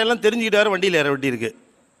சம்பிரதாயம்லாம் தெரிஞ்சுக்கிட்டாரு வண்டியில் ஏற வேண்டியிருக்கு.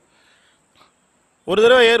 ஒரு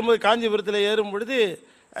தடவை ஏறும்போது காஞ்சிபுரத்தில் ஏறும் பொழுது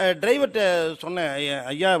டிரைவர்கிட்ட சொன்னேன்,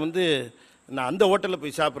 ஐயா நான் அந்த ஹோட்டலில்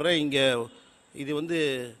போய் சாப்பிட்றேன், இங்கே இது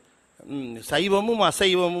சைவமும்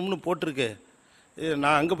அசைவமும்னு போட்டிருக்கு,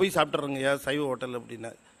 நான் அங்கே போய் சாப்பிட்றேங்க ஐயா சைவ ஹோட்டல்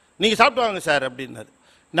அப்படின்னாரு. நீங்கள் சாப்பிட்டு வாங்க சார் அப்படின்னாரு.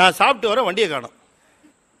 நான் சாப்பிட்டு வரேன், வண்டியை காணோம்.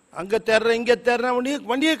 அங்கே தேடுறேன் இங்கே தேடுறேன்,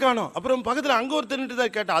 வண்டியை காணோம். அப்புறம் பக்கத்தில் அங்கே ஒரு தின்னுட்டு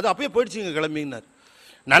தான் கேட்டேன், அது அப்பயே போயிடுச்சுங்க கிளம்பினார்.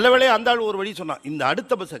 நல்ல வேலையை அந்த ஆள் ஒரு வழி சொன்னான், இந்த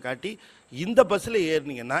அடுத்த பஸ்ஸை காட்டி இந்த பஸ்ஸில்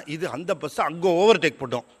ஏறினீங்கன்னா இது அந்த பஸ்ஸை அங்கே ஓவர்டேக்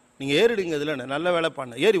பண்ணோம், நீங்கள் ஏறிடுங்க இதில். நல்ல வேலை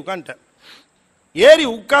பண்ண ஏறி உட்காந்துட்டேன். ஏறி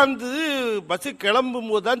உட்காந்து பஸ்ஸு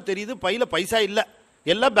கிளம்பும் போது தான் தெரியுது பையில் பைசா இல்லை,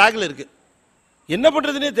 எல்லாம் பேக்கில் இருக்குது. என்ன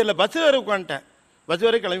பண்ணுறதுனே தெரியல. பஸ்ஸு வேறு உட்காந்துட்டேன், பஸ்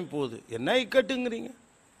வேறு கிளம்பி போகுது, என்ன இக்கட்டுங்கிறீங்க.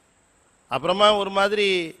 அப்புறமா ஒரு மாதிரி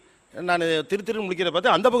நான் திரு முடிக்கிற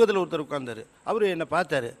பார்த்து அந்த பக்கத்தில் ஒருத்தர் உட்கார்ந்தார். அவர் என்னை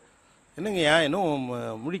பார்த்தாரு, என்னங்கய்யா இன்னும்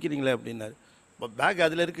முழிக்கிறீங்களே அப்படின்னாரு. பேக்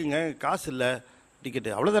அதில் இருக்குங்க, காசு இல்லை,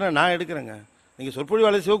 டிக்கெட்டு அவ்வளோதானே, நான் எடுக்கிறேங்க, நீங்கள்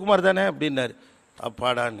சொற்பொழிவாளர் சிவகுமார் தானே அப்படின்னாரு.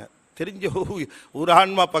 அப்பாடான்னு தெரிஞ்ச ஒரு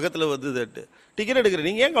ஆன்மா பக்கத்தில் வந்ததுட்டு டிக்கெட் எடுக்கிறேன்,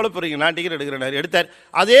 நீங்கள் ஏன் கவலைப்படுறீங்க, நான் டிக்கெட் எடுக்கிறேன் எடுத்தார்.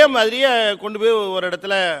 அதே மாதிரியே கொண்டு போய் ஒரு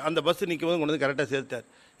இடத்துல அந்த பஸ்ஸு நிற்கும் போது கொண்டு வந்து கரெக்டாக சேர்த்தார்.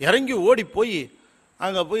 இறங்கி ஓடி போய்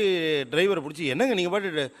அங்கே போய் டிரைவரை பிடிச்சி, என்னங்க நீங்கள்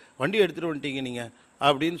பாட்டு வண்டி எடுத்துகிட்டு வந்துட்டீங்க நீங்கள்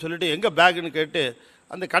அப்படின்னு சொல்லிட்டு எங்கே பேக்குன்னு கேட்டு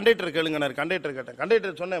அந்த கண்டக்டரை கேளுங்கன்னாரு. கண்டக்டர் கேட்டேன்.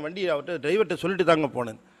 கண்டக்டர் சொன்னேன், வண்டி அவர்கிட்ட டிரைவர்கிட்ட சொல்லிட்டு தாங்க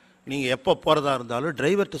போனேன். நீங்கள் எப்போ போகிறதா இருந்தாலும்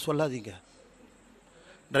டிரைவர்கிட்ட சொல்லாதீங்க,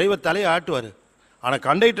 டிரைவர் தலையை ஆட்டுவார், ஆனால்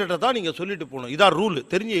கண்டக்டர்கிட்ட தான் நீங்கள் சொல்லிட்டு போகணும், இதான் ரூல்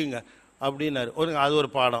தெரிஞ்சுங்க அப்படின்னாரு. அது ஒரு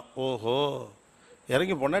பாடம். ஓஹோ,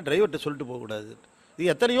 இறங்கி போனால் டிரைவர்கிட்ட சொல்லிட்டு போகக்கூடாது.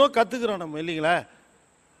 இது எத்தனையோ கற்றுக்குறோம் நம்ம இல்லைங்களா.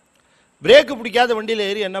 பிரேக்கு பிடிக்காத வண்டியில்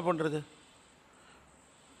ஏறி என்ன பண்ணுறது,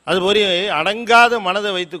 அது ஒரு அடங்காத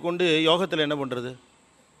மனதை வைத்துக்கொண்டு யோகத்தில் என்ன பண்ணுறது.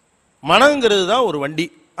 மனங்கிறது தான் ஒரு வண்டி,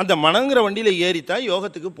 அந்த மனங்கிற வண்டியில் ஏறித்தான்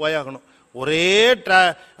யோகத்துக்கு போயாகணும். ஒரே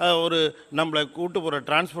ஒரு நம்மளை கூட்டு போகிற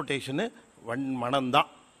டிரான்ஸ்போர்ட்டேஷனு மனம்தான்.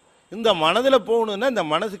 இந்த மனதில் போகணுன்னா இந்த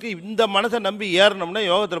மனசுக்கு இந்த மனசை நம்பி ஏறினோம்னா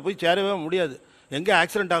யோகத்தில் போய் சேரவே முடியாது. எங்கே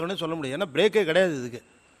ஆக்சிடென்ட் ஆகணும்னு சொல்ல முடியாது, ஏன்னா பிரேக்கே கிடையாது இதுக்கு.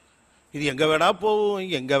 இது எங்கே வேணால் போகும்,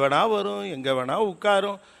 எங்கே வேணால் வரும், எங்கே வேணால்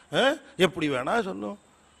உட்காரும், எப்படி வேணால் சொல்லும்.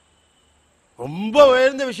 ரொம்ப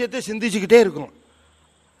உயர்ந்த விஷயத்தை சிந்திச்சுக்கிட்டே இருக்கும்.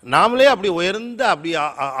 நாமளே அப்படி உயர்ந்த அப்படி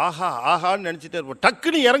ஆஹா ஆஹான்னு நினச்சிட்டே இருப்போம்.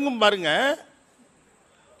 டக்குன்னு இறங்கும் பாருங்க,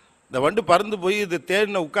 இந்த வண்டு பறந்து போய் இது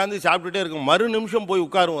தேடின உட்காந்து சாப்பிட்டுட்டே இருக்கும், மறு நிமிஷம் போய்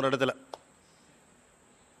உட்காரும் ஒரு இடத்துல.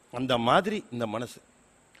 அந்த மாதிரி இந்த மனசு.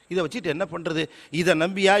 இதை வச்சுட்டு என்ன பண்ணுறது, இதை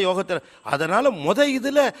நம்பியா யோகத்தில். அதனால்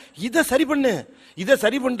இதில் இதை சரி பண்ணு, இதை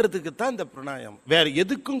சரி பண்ணுறதுக்கு தான் இந்த பிராணாயாமம், வேறு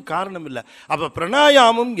எதுக்கும் காரணம் இல்லை. அப்போ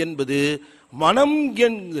பிராணாயாமம் என்பது மனம்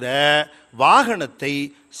என்கிற வாகனத்தை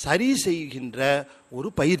சரி செய்கின்ற ஒரு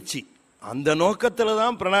பயிற்சி. அந்த நோக்கத்தில்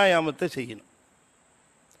தான் பிராணாயாமத்தை செய்யணும்.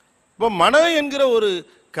 இப்போ மனம் என்கிற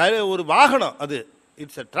ஒரு வாகனம், அது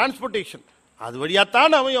இட்ஸ் அ டிரான்ஸ்போர்ட்டேஷன், அது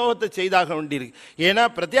வழியாகத்தான் அவன் யோகத்தை செய்தாக வேண்டியிருக்கு. ஏன்னா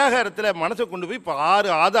பிரத்யாகாரத்தில் மனசை கொண்டு போய் இப்போ 6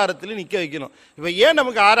 ஆதாரத்தில் நிற்க வைக்கணும். இப்போ ஏன்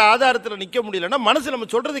நமக்கு 6 ஆதாரத்தில் நிற்க முடியலன்னா மனசு நம்ம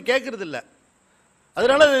சொல்கிறது கேட்கறது இல்லை.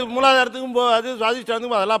 அதனால மூலாதாரத்துக்கும் அது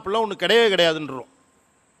சுவாதிஷ்டானத்துக்கும் அதெல்லாம் அப்படிலாம் ஒன்று கிடையவே கிடையாதுன்றோம்.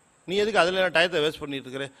 நீ எதுக்கு அதில் டயத்தை வேஸ்ட் பண்ணிட்டு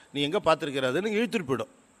இருக்கிற, நீ எங்கே பார்த்துருக்கிற, அதுன்னு இழுத்துட்டு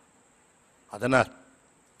போயிடும். அதனால்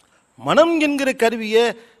மனம் என்கிற கருவியை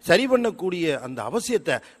சரி பண்ணக்கூடிய அந்த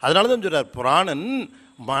அவசியத்தை அதனால தான் சொல்றார், புராணன்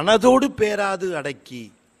மனதோடு பேராது அடக்கி.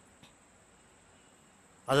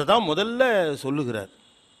 அதை தான் முதல்ல சொல்லுகிறார்.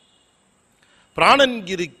 பிராணன்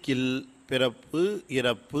இருக்கில் பிறப்பு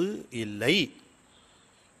இறப்பு இல்லை.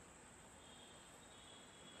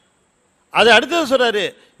 அது அடுத்தது சொல்றாரு,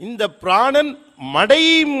 இந்த பிராணன் மடை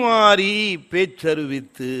மாறி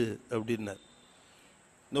பேச்சறிவித்து அப்படின்னார்.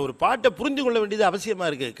 இந்த ஒரு பாட்டை புரிஞ்சு கொள்ள வேண்டியது அவசியமா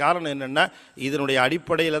இருக்கு. காரணம் என்னன்னா, இதனுடைய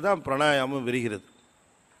அடிப்படையில் தான் பிராணாயாமம் விரிகிறது.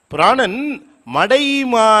 பிராணன் மடை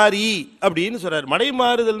மாறி அப்படின்னு சொல்றாரு. மடை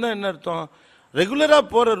மாறுதல்னா என்ன அர்த்தம்? ரெகுலராக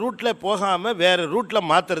போகிற ரூட்டில் போகாமல் வேறு ரூட்டில்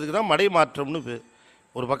மாற்றுறதுக்கு தான் மடை மாற்றம்னு பேர்.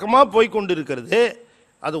 ஒரு பக்கமாக போய்கொண்டு இருக்கிறது,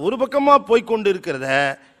 அது ஒரு பக்கமாக போய்கொண்டு இருக்கிறத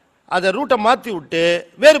அதை ரூட்டை மாற்றி விட்டு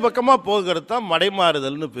வேறு பக்கமாக போகிறது தான் மடை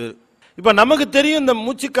மாறுதல்னு பேர். இப்போ நமக்கு தெரியும் இந்த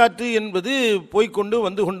மூச்சுக்காற்று என்பது போய்கொண்டு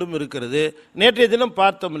வந்து கொண்டும் இருக்கிறது. நேற்றைய தினம்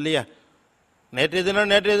பார்த்தோம் இல்லையா? நேற்றைய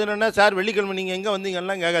தினம்னா சார் வெள்ளிக்கிழமை நீங்கள் எங்கே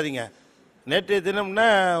வந்தீங்கலாம் கேட்காதீங்க. நேற்றைய தினம்னா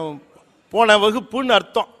போன வகுப்புன்னு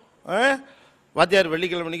அர்த்தம். வாத்தியார்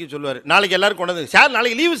வெள்ளிக்கிழமைக்கு சொல்லுவார், நாளைக்கு எல்லாரும் கொண்டு வந்து சார்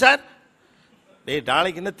நாளைக்கு லீவு சார். டேய்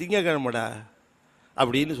நாளைக்கு என்ன திங்கக்கிழமைடா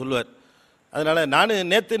அப்படின்னு சொல்லுவார். அதனால் நான்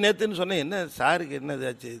நேற்றுன்னு சொன்னேன். என்ன சாருக்கு என்ன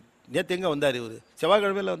இதாச்சு? நேற்று எங்கே வந்தார் இவர்?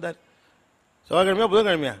 செவ்வாய்க்கிழமையில் வந்தார். செவ்வாய்க்கிழமையா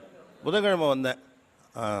புதன்கிழமையா? புதன்கிழமை வந்தேன்.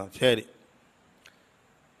 சரி.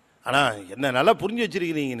 ஆனால் என்ன நல்லா புரிஞ்சு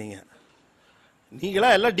வச்சுருக்கிறீங்க நீங்கள்.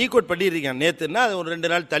 நீங்களாம் எல்லாம் டீகோட் பண்ணிடுறீங்க. நேற்றுன்னா அது ஒரு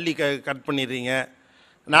 2 நாள் தள்ளி கட் பண்ணிடுறீங்க.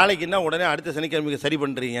 நாளைக்குன்னா உடனே அடுத்த சனிக்கிழமைக்கு சரி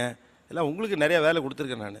பண்ணுறீங்க. எல்லாம் உங்களுக்கு நிறைய வேலை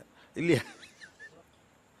கொடுத்துருக்கேன் நான் இல்லையா?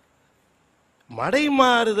 மடை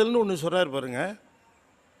மாறுதல்னு ஒன்று சொல்கிறார் பாருங்க.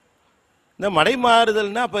 இந்த மடை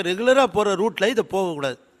மாறுதல்னா அப்போ ரெகுலராக போகிற ரூட்டில் இதை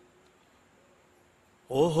போகக்கூடாது.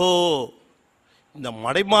 ஓஹோ, இந்த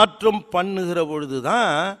மடைமாற்றம் பண்ணுகிற பொழுது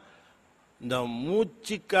தான் இந்த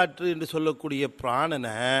மூச்சு காற்று என்று சொல்லக்கூடிய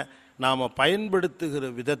பிராணனை நாம் பயன்படுத்துகிற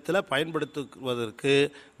விதத்தில் பயன்படுத்துவதற்கு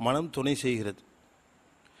மனம் துணை செய்கிறது.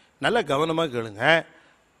 நல்ல கவனமாக கேளுங்க.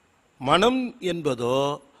 மனம் என்பதோ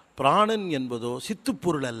பிராணன் என்பதோ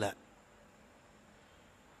சித்துப்பொருள் அல்ல,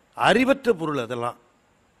 அறிவற்ற பொருள். அதெல்லாம்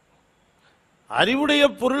அறிவுடைய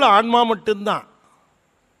பொருள் ஆன்மா மட்டும்தான்.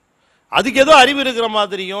 அதுக்கு ஏதோ அறிவு இருக்கிற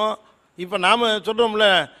மாதிரியும், இப்போ நாம் சொல்கிறோம்ல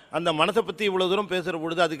அந்த மனசை பற்றி இவ்வளோ தூரம் பேசுகிற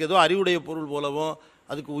பொழுது அதுக்கு ஏதோ அறிவுடைய பொருள் போலவும்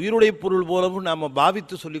அதுக்கு உயிருடைய பொருள் போலவும் நாம்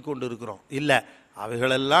பாவித்து சொல்லி கொண்டு இருக்கிறோம். இல்லை,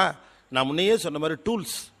 அவைகளெல்லாம் நான் முன்னையே சொன்ன மாதிரி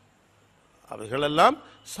டூல்ஸ், அவைகளெல்லாம்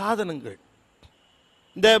சாதனங்கள்.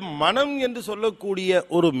 இந்த மனம் என்று சொல்லக்கூடிய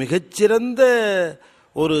ஒரு மிகச்சிறந்த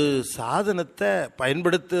ஒரு சாதனத்தை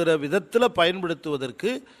பயன்படுத்துகிற விதத்தில்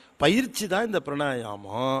பயன்படுத்துவதற்கு பயிற்சி தான் இந்த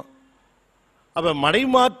பிராணாயாமம். அப்போ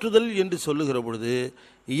மடைமாற்றுதல் என்று சொல்லுகிற பொழுது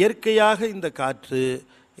இயற்கையாக இந்த காற்று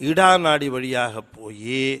இடா நாடி வழியாக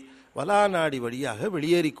போய் வலா நாடி வழியாக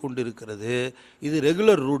வெளியேறி கொண்டிருக்கிறது. இது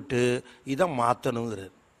ரெகுலர் ரூட்டு, இதை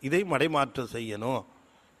மாற்றணுங்கிறது, இதை மடைமாற்றம் செய்யணும்.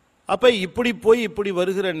 அப்போ இப்படி போய் இப்படி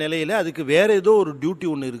வருகிற நிலையில் அதுக்கு வேற ஏதோ ஒரு டியூட்டி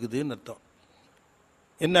ஒன்று இருக்குதுன்னு அர்த்தம்.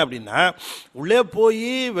 என்ன அப்படின்னா, உள்ளே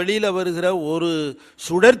போய் வெளியில் வருகிற ஒரு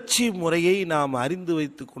சுழற்சி முறையை நாம் அறிந்து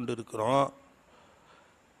வைத்து கொண்டிருக்கிறோம்.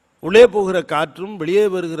 உள்ளே போகிற காற்றும் வெளியே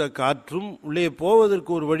வருகிற காற்றும், உள்ளே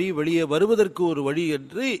போவதற்கு ஒரு வழி வெளியே வருவதற்கு ஒரு வழி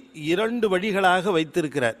என்று 2 வழிகளாக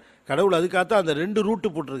வைத்திருக்கிறார் கடவுள். அதுக்காகத்தான் அந்த 2 ரூட்டு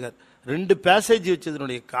போட்டிருக்கார். 2 பேசேஜ்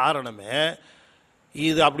வச்சதனுடைய காரணமே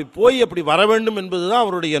இது அப்படி போய் அப்படி வர வேண்டும் என்பதுதான்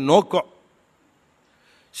அவருடைய நோக்கம்.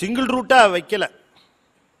 சிங்கிள் ரூட்டாக வைக்கல,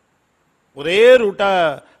 ஒரே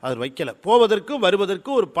ரூட்டாக அவர் வைக்கல. போவதற்கும்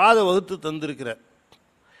வருவதற்கும் ஒரு பாதை வகுத்து தந்திருக்கிறார்.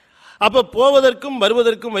 அப்போ போவதற்கும்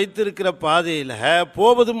வருவதற்கும் வைத்திருக்கிற பாதையில்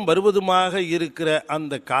போவதும் வருவதுமாக இருக்கிற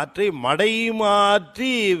அந்த காற்றை மடை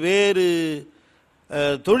மாற்றி வேறு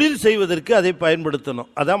தொழில் செய்வதற்கு அதை பயன்படுத்தணும்.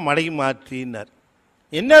 அதான் மடை மாற்றினார்.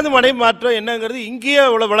 என்னது மடை மாற்றம் என்னங்கிறது இங்கேயே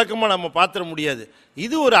அவ்வளோ விளக்கமாக நம்ம பார்த்துட முடியாது.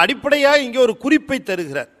 இது ஒரு அடிப்படையாக இங்கே ஒரு குறிப்பை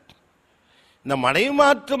தருகிறார். இந்த மடை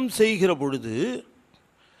மாற்றம் செய்கிற பொழுது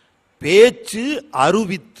பேச்சு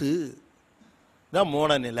அருவித்து தான்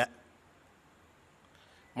மோன நிலை.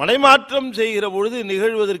 மடைமாற்றம் செய்கிற பொழுது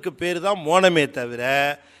நிகழ்வதற்கு பேர் தான் மோனமே தவிர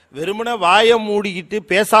வெறுமன வாயை மூடிக்கிட்டு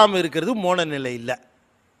பேசாமல் இருக்கிறது மோன நிலை இல்லை.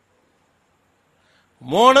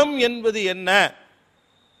 மோனம் என்பது என்ன?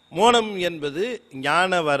 மோனம் என்பது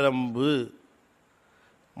ஞான வரம்பு.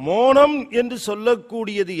 மோனம் என்று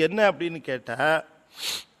சொல்லக்கூடியது என்ன அப்படின்னு கேட்டால்,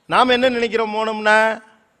 நாம் என்ன நினைக்கிறோம் மோனம்னா?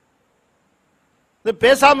 இந்த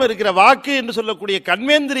பேசாமல் இருக்கிற வாக்கு என்று சொல்லக்கூடிய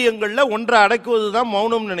கர்மேந்திரியங்களில் ஒன்றை அடக்குவது தான்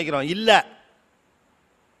மௌனம்னு நினைக்கிறோம். இல்லை,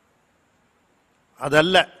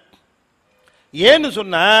 அதல்ல. ஏன்னு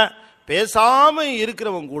சொன்னா, பேசாம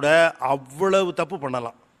இருக்கிறவங்க கூட அவ்வளவு தப்பு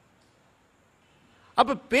பண்ணலாம்.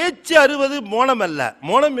 அப்ப பேச்சு அறுவது மோனம் அல்ல.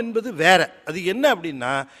 மோனம் என்பது வேற. அது என்ன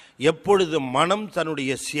அப்படின்னா, எப்பொழுது மனம்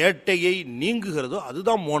தன்னுடைய சேட்டையை நீங்குகிறதோ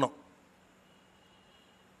அதுதான் மோனம்.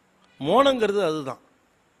 மோனங்கிறது அதுதான்.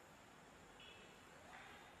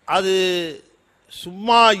 அது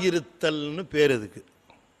சும்மா இருத்தல்னு பேர் அதுக்கு.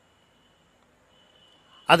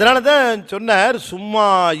 அதனால தான் சொன்னார், சும்மா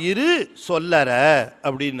இரு சொல்லற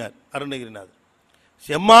அப்படின்னார் அருணகிரிநாதர்.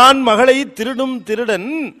 செம்மான் மகளை திருடும் திருடன்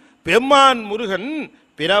பெம்மான் முருகன்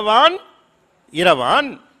பிறவான் இரவான்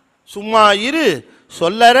சும்மா இரு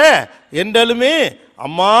சொல்லற என்றலுமே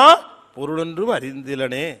அம்மா பொருளொன்றும்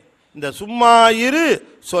அறிந்திலனே. இந்த சும்மா இரு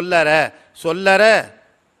சொல்லற சொல்லற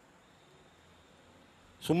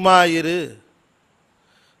சும்மா இரு,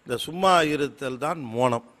 இந்த சும்மா இருத்தல் தான்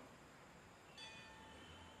மோனம்.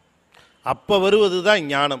 அப்ப வருவதுதான்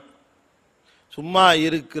ஞானம். சும்மா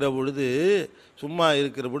இருக்கிற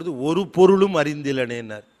பொழுது ஒரு பொருளும்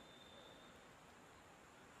அறிந்திலனேன்னார்.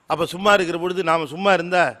 அப்ப சும்மா இருக்கிற பொழுது நாம சும்மா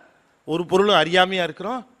இருந்தா ஒரு பொருளும் அறியாமையா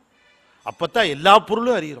இருக்கிறோம். அப்பத்தான் எல்லா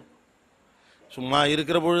பொருளும் அறிகிறோம். சும்மா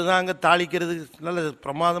இருக்கிற பொழுதுதான் அங்க தாளிக்கிறது நல்ல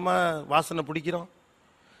பிரமாதமா வாசனை பிடிக்கிறோம்.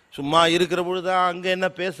 சும்மா இருக்கிற பொழுதுதான் அங்க என்ன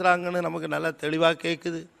பேசுறாங்கன்னு நமக்கு நல்லா தெளிவா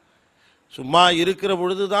கேட்குது. சும்மா இருக்கிற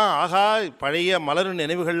பொழுதுதான் ஆகா பழைய மலர்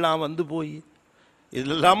நினைவுகள்லாம் வந்து போய்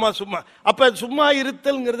இதெல்லாமா சும்மா. அப்ப சும்மா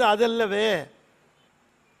இருத்தல்ங்கிறது அதல்லவே.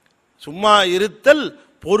 சும்மா இருத்தல்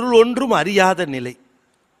பொருள் ஒன்றும் அறியாத நிலை.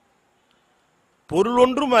 பொருள்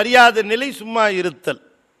ஒன்றும் அறியாத நிலை சும்மா இருத்தல்.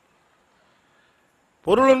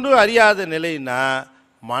 பொருள் ஒன்றும் அறியாத நிலைன்னா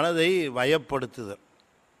மனதை வயப்படுத்துதல்.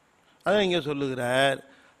 அதான் இங்க சொல்லுகிறார்,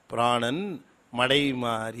 பிராணன் மடை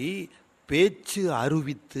மாறி பேச்சு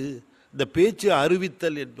அறிவித்து. இந்த பேச்சு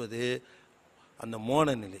அறிவித்தல் என்பது அந்த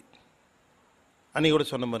மோன நிலை. அன்னைக்கு கூட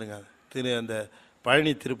சொன்ன பாருங்க, அந்த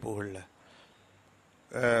பழனி திருப்புகழில்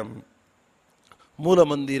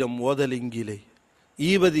மூலமந்திரம் ஓதலிங்கிலை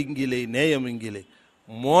ஈவதிங்கிலை நேயமிங்கிலை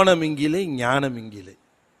மோனமிங்கிலை ஞானமிங்கிலை.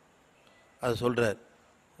 அது சொல்றார்,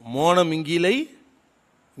 மோனமிங்கிலை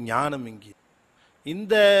ஞானமிங்கிலை.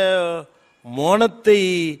 இந்த மோனத்தை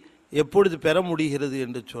எப்பொழுது பெற முடிகிறது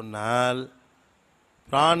என்று சொன்னால்,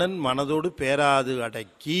 பிராணன் மனதோடு பேராது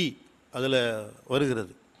அடக்கி அதில்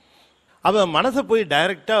வருகிறது. அவன் மனசை போய்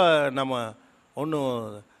டைரெக்டாக நம்ம ஒன்றும்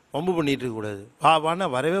வம்பு பண்ணிட்டு இருக்கக்கூடாது. வா வானா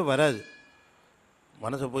வரவே வராது.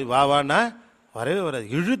 மனசை போய் வா வானா வரவே வராது.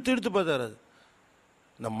 இழுத்து பார்த்தா வராது.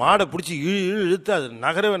 இந்த மாடை பிடிச்சி இழுத்து அது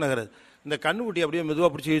நகரவே நகராது. இந்த கண்ணுக்குட்டி அப்படியே மெதுவாக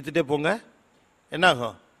பிடிச்சி இழுத்துட்டே போங்க,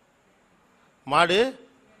 என்னாகும்? மாடு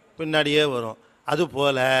பின்னாடியே வரும்.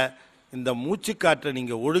 அதுபோல் இந்த மூச்சு காற்றை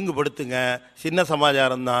நீங்கள் ஒழுங்குபடுத்துங்க, சின்ன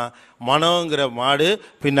சமாச்சாரம் தான், மனோங்கிற மாடு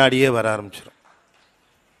பின்னாடியே வர ஆரம்பிச்சிடும்.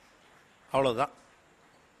 அவ்வளோதான்.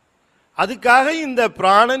 அதுக்காக இந்த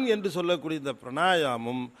பிராணன் என்று சொல்லக்கூடிய இந்த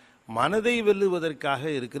பிராணாயாமம் மனதை வெல்லுவதற்காக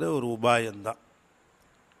இருக்கிற ஒரு உபாயம்தான்.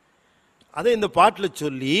 அதை இந்த பாட்டில்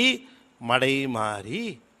சொல்லி மடை மாறி,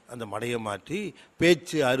 அந்த மடையை மாற்றி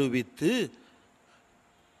பேச்சு அறிவித்து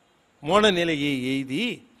மோன நிலையை எய்தி,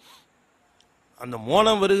 அந்த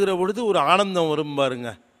மோனம் வருகிற பொழுது ஒரு ஆனந்தம் வரும் பாருங்க.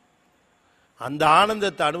 அந்த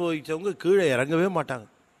ஆனந்தத்தை அனுபவித்தவங்க கீழே இறங்கவே மாட்டாங்க.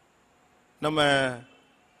 நம்ம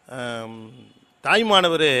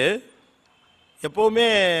தாய்மானவர் எப்போவுமே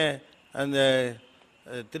அந்த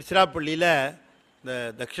திருச்சிராப்பள்ளியில் இந்த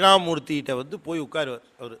தட்சிணாமூர்த்திகிட்ட வந்து போய் உட்காருவார்.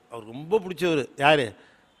 அவர் ரொம்ப பிடிச்சவர். யார்?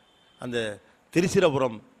 அந்த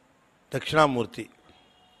திருச்சிரபுரம் தட்சிணாமூர்த்தி.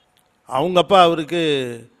 அவங்க அப்பா அவருக்கு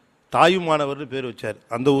தாயுமானவர்னு பேர் வச்சார்.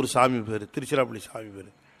 அந்த ஊர் சாமி பேர் திருச்சிராப்பள்ளி சாமி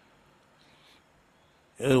பேர்.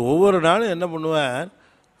 ஒவ்வொரு நாளும் என்ன பண்ணுவார்,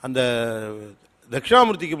 அந்த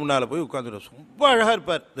தட்சிணாமூர்த்திக்கு முன்னால் போய் உட்காந்துருவார். ரொம்ப அழகாக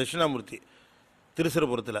இருப்பார் தட்சிணாமூர்த்தி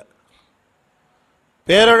திருச்சிரபுரத்தில்.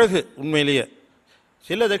 பேரழகு உண்மையிலேயே.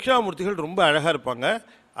 சில தட்சிணாமூர்த்திகள் ரொம்ப அழகாக இருப்பாங்க.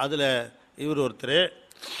 அதில் இவர்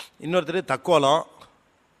இன்னொருத்தர் தக்கோலம்.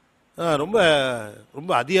 ரொம்ப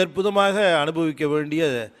ரொம்ப அதி அற்புதமாக அனுபவிக்க வேண்டிய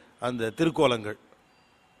அந்த திருக்கோலங்கள்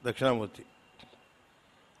தட்சிணாமூர்த்தி.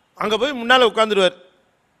 அங்கே போய் முன்னால் உட்காந்துருவார்.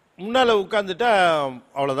 முன்னால் உட்காந்துட்டா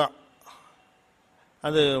அவ்வளோதான்,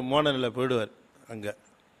 அது மோனனில் போயிடுவார்.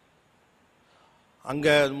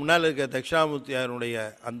 அங்கே முன்னால் இருக்க தட்சிணாமூர்த்தியாருடைய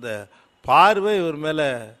அந்த பார்வை இவர் மேலே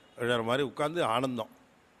விழுற மாதிரி உட்காந்து ஆனந்தம்,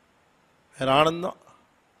 வேறு ஆனந்தம்.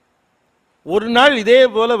 ஒரு நாள் இதே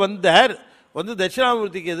போல் வந்தார். வந்து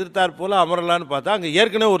தட்சிணாமூர்த்திக்கு எதிர்த்தார் போல் அமரலான்னு பார்த்தா அங்கே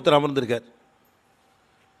ஏற்கனவே ஒருத்தர் அமர்ந்திருக்கார்.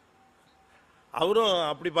 அவரும்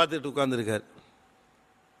அப்படி பார்த்துட்டு உட்கார்ந்துருக்கார்.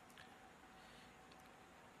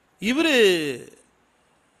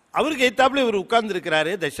 அவருக்கு எத்தாப்புல இவர்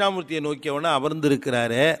உட்கார்ந்துருக்கிறாரு, தட்சிணாமூர்த்தியை நோக்கியவன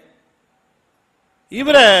அமர்ந்திருக்கிறாரு.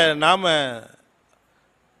 இவரை நாம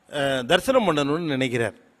தரிசனம் பண்ணணும்னு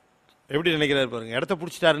நினைக்கிறார். எப்படி நினைக்கிறார் பாருங்க, இடத்த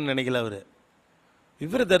பிடிச்சிட்டாருன்னு நினைக்கல அவர்.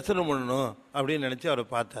 இவரை தரிசனம் பண்ணணும் அப்படின்னு நினைச்சு அவரை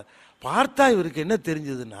பார்த்தா இவருக்கு என்ன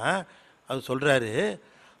தெரிஞ்சதுன்னா, அவர் சொல்றாரு,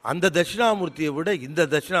 அந்த தட்சிணாமூர்த்தியை விட இந்த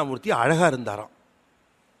தட்சிணாமூர்த்தி அழகா இருந்தாராம்.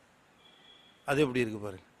 அது எப்படி இருக்கு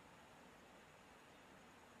பாருங்க.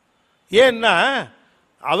 ஏன்னா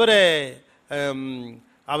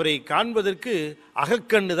அவரை காண்பதற்கு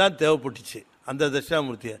அகக்கண்ணு தான் தேவைப்பட்டுச்சு அந்த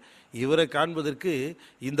தட்சிணாமூர்த்தியை. இவரை காண்பதற்கு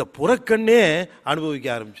இந்த புறக்கண்ணே அனுபவிக்க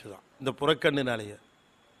ஆரம்பிச்சுதான். இந்த புறக்கண்ணுனாலேயே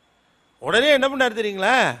உடனே என்ன பண்ணார்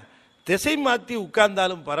தெரியுங்களா, திசை மாற்றி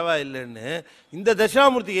உட்கார்ந்தாலும் பரவாயில்லைன்னு இந்த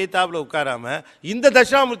தட்சிணாமூர்த்தி எய்த்தாப்புல உட்காராம இந்த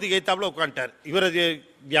தட்சிணாமூர்த்தி எய்த்தாப்புல உட்காந்துட்டார். இவரை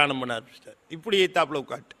தியானம் பண்ண ஆரம்பிச்சிட்டார். இப்படி எய்த்தாப்புல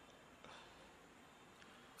உட்காந்துட்டு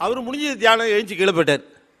அவர் முடிஞ்ச தியானம் எழுந்து கீழே போயிட்டார்.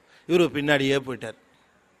 இவர் பின்னாடியே போயிட்டார்.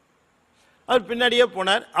 அவர் பின்னாடியே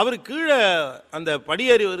போனார். அவர் கீழே அந்த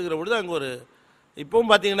படியேறி வருகிற பொழுது அங்கே ஒரு இப்பவும்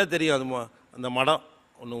பார்த்தீங்கன்னா தெரியும் அது அந்த மடம்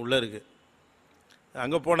ஒன்று உள்ளே இருக்குது.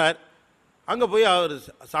 அங்கே போனார். அங்கே போய் அவர்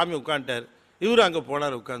சாமி உட்காந்துட்டார். இவரும் அங்கே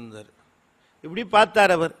போனார், உட்கார்ந்தார். இப்படி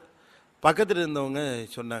பார்த்தார். அவர் பக்கத்தில் இருந்தவங்க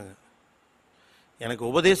சொன்னாங்க, எனக்கு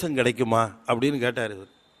உபதேசம் கிடைக்குமா அப்படின்னு கேட்டார்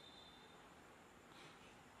இவர்.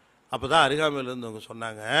 அப்போ தான் அருகாமையில் இருந்தவங்க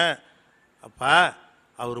சொன்னாங்க, அப்பா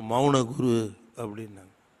அவர் மௌன குரு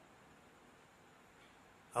அப்படின்னாங்க.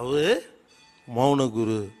 அவர் மௌன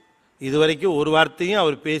குரு, இது வரைக்கும் ஒரு வார்த்தையும்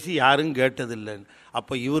அவர் பேசி யாரும் கேட்டதில்லைன்னு.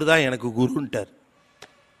 அப்போ இவர் தான் எனக்கு குருன்ட்டார்.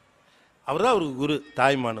 அவர் தான் அவருக்கு குரு,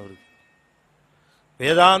 தாய்மானவருக்கு.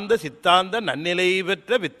 வேதாந்த சித்தாந்த நன்னிலை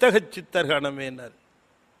பெற்ற வித்தக சித்தர்கணமேனார்.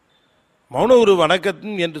 மௌன குரு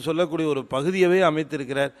வணக்கம் என்று சொல்லக்கூடிய ஒரு பகுதியவே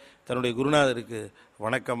அமைத்திருக்கிறார் தன்னுடைய குருநாதருக்கு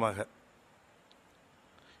வணக்கமாக.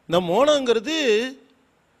 இந்த மௌனங்கிறது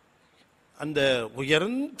அந்த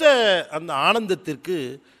உயர்ந்த அந்த ஆனந்தத்திற்கு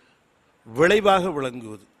விளைவாக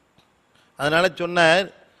விளங்குவது. அதனால சொன்னார்,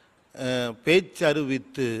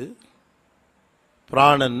 பேச்சறிவித்து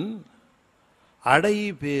பிராணன் அடை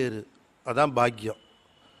பேரு, அதான் பாக்கியம்.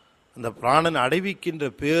 அந்த பிராணன் அடைவிக்கின்ற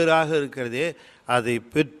பேராக இருக்கிறதே, அதை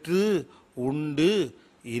பெற்று உண்டு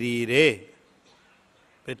இரீரே.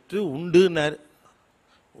 பெற்று உண்டுனார்.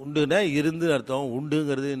 உண்டுனா இருந்து அர்த்தம்.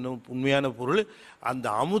 உண்டுங்கிறது இன்னும் உண்மையான பொருள். அந்த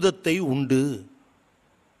அமுதத்தை உண்டு,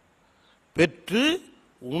 பெற்று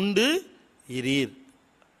உண்டு இரீர்.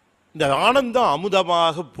 இந்த ஆனந்தம்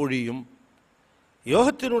அமுதமாக பொழியும்.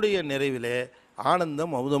 யோகத்தினுடைய நிறைவிலே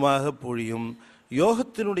ஆனந்தம் அமுதமாக பொழியும்.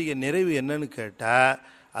 யோகத்தினுடைய நிறைவு என்னன்னு கேட்டால்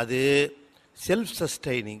அது செல்ஃப்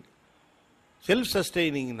சஸ்டைனிங். செல்ஃப்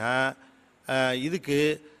சஸ்டைனிங்னா இதுக்கு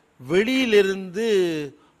வெளியிலிருந்து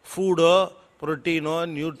ஃபுடோ புரோட்டீனோ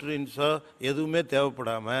நியூட்ரியன்ஸோ எதுவுமே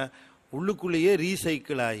தேவைப்படாமல் உள்ளுக்குள்ளேயே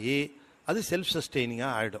ரீசைக்கிள் ஆகி அது செல்ஃப்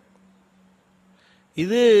சஸ்டைனிங்காக ஆகிடும்.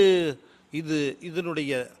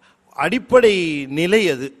 இதனுடைய அடிப்படை நிலை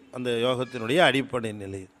அது. அந்த யோகத்தினுடைய அடிப்படை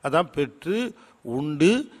நிலை அதான் பெற்று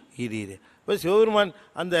உண்டு இரீரே. இப்போ சிவபெருமான்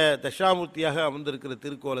அந்த தட்சிணாமூர்த்தியாக அமர்ந்திருக்கிற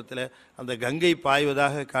திருக்கோலத்தில் அந்த கங்கை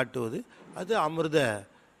பாய்வதாக காட்டுவது அது அமிர்த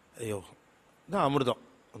யோகம் தான். அமிர்தம்,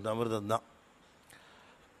 அந்த அமிர்தம் தான்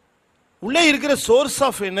உள்ளே இருக்கிற சோர்ஸ்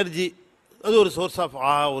ஆஃப் எனர்ஜி. அது ஒரு சோர்ஸ் ஆஃப்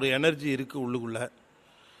ஒரு எனர்ஜி இருக்குது உள்ளுக்குள்ள.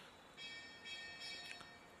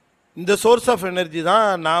 இந்த சோர்ஸ் ஆஃப் எனர்ஜி தான்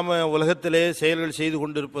நாம் உலகத்திலே செயல்கள் செய்து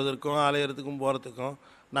கொண்டிருப்பதற்கும் ஆலயத்துக்கும் போகிறதுக்கும்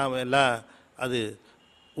நாம் எல்லாம் அது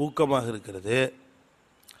ஊக்கமாக இருக்கிறது.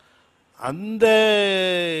 அந்த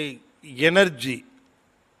எனர்ஜி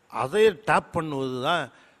அதை டேப் பண்ணுவது தான்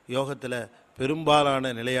யோகத்தில்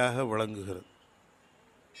பெரும்பாலான நிலையாக விளங்குகிறது.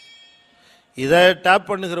 இதை டேப்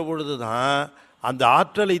பண்ணுகிற பொழுது தான் அந்த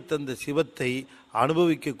ஆற்றலை தந்த சிவத்தை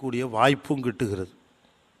அனுபவிக்கக்கூடிய வாய்ப்பும் கிட்டுகிறது.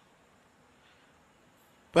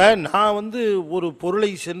 இப்போ நான் ஒரு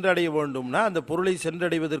பொருளை சென்றடைய வேண்டும்னா அந்த பொருளை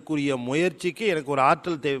சென்றடைவதற்குரிய முயற்சிக்கு எனக்கு ஒரு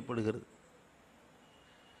ஆற்றல் தேவைப்படுகிறது.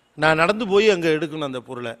 நான் நடந்து போய் அங்கே எடுக்கணும் அந்த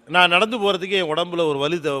பொருளை. நான் நடந்து போகிறதுக்கு என் உடம்புல ஒரு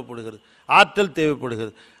வலி தேவைப்படுகிறது, ஆற்றல்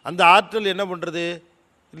தேவைப்படுகிறது. அந்த ஆற்றல் என்ன பண்ணுறது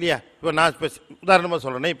இல்லையா? இப்போ நான் உதாரணமாக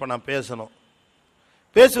சொல்கிறேன்னே, இப்போ நான் பேசணும்,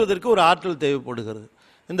 பேசுவதற்கு ஒரு ஆற்றல் தேவைப்படுகிறது.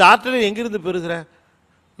 இந்த ஆற்றலை எங்கிருந்து பெறுகிறேன்?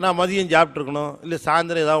 நான் மதியம் சாப்பிட்ருக்கணும், இல்லை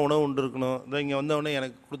சாயந்தரம் ஏதாவது உணவு உண்டு இருக்கணும், இங்கே வந்தவொடனே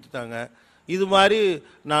எனக்கு கொடுத்துட்டாங்க, இது மாதிரி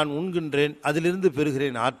நான் உண்கின்றேன், அதிலிருந்து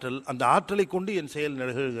பெறுகிறேன் ஆற்றல். அந்த ஆற்றலை கொண்டு என் செயல்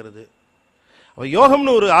நிகழ்கிறது.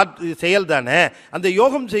 யோகம்னு ஒரு செயல் தானே. அந்த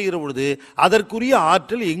யோகம் செய்கிற பொழுது அதற்குரிய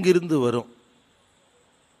ஆற்றல் எங்கிருந்து வரும்?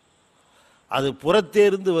 அது புறத்தே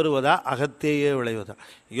இருந்து வருவதா அகத்தேயே விளைவதா?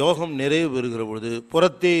 யோகம் நிறைவு பெறுகிற பொழுது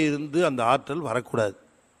புறத்தே இருந்து அந்த ஆற்றல் வரக்கூடாது.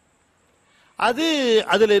 அது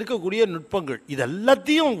அதில் இருக்கக்கூடிய நுட்பங்கள் இது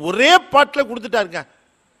எல்லாத்தையும் ஒரே பாட்டில் கொடுத்துட்டாருங்க.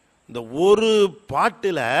 இந்த ஒரு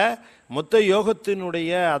பாட்டில் மொத்த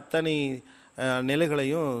யோகத்தினுடைய அத்தனை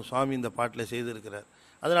நிலைகளையும் சுவாமி இந்த பாட்டில் செய்திருக்கிறார்.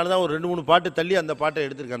 அதனால தான் ஒரு 2-3 பாட்டு தள்ளி அந்த பாட்டை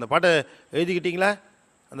எடுத்திருக்கேன். அந்த பாட்டை எழுதிக்கிட்டீங்களா?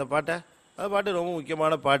 அந்த பாட்டு ரொம்ப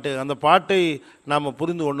முக்கியமான பாட்டு. அந்த பாட்டை நாம்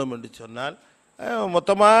புரிந்து கொண்டோம் என்று சொன்னால்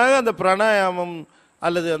மொத்தமாக அந்த பிராணாயாமம்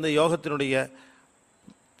அல்லது அந்த யோகத்தினுடைய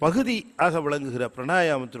பகுதியாக விளங்குகிற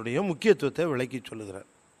பிராணாயாமத்தினுடைய முக்கியத்துவத்தை விளக்கி சொல்லுகிறார்.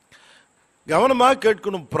 கவனமாக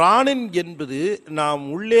கேட்கணும். பிராணன் என்பது நாம்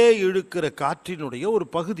உள்ளே இழுக்கிற காற்றினுடைய ஒரு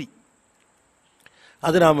பகுதி.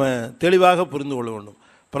 அது நாம் தெளிவாக புரிந்து கொள்ள வேண்டும்.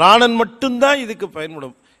 பிராணன் மட்டும்தான் இதுக்கு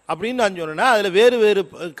பயன்படும் அப்படின்னு நான் சொன்னேன்னா அதில் வேறு வேறு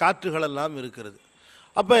காற்றுகள் எல்லாம் இருக்கிறது.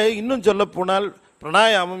 அப்போ இன்னும் சொல்ல போனால்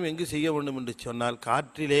பிராணாயாமம் எங்கு செய்ய வேண்டும் என்று சொன்னால்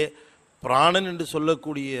காற்றிலே பிராணன் என்று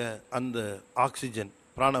சொல்லக்கூடிய அந்த ஆக்சிஜன்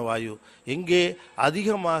பிராணவாயு எங்கே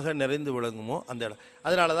அதிகமாக நிறைந்து விளங்குமோ அந்த இடம்.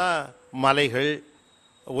 அதனால தான் மலைகள்,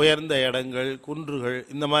 உயர்ந்த இடங்கள், குன்றுகள்,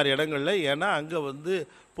 இந்த மாதிரி இடங்கள்ல, ஏன்னா அங்கே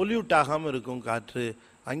பொல்யூட் ஆகாமல் இருக்கும் காற்று,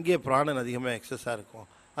 அங்கே பிராணன் அதிகமாக எக்ஸஸாக இருக்கும்.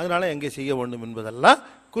 அதனால எங்கே செய்ய வேண்டும் என்பதெல்லாம்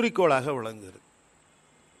குறிக்கோளாக விளங்குகிறது.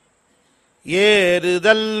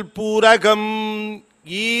 ஏறுதல் பூரகம்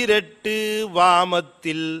ஈரெட்டு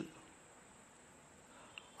வாமத்தில்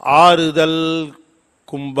ஆறுதல்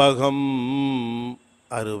கும்பகம்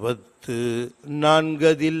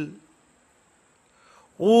 64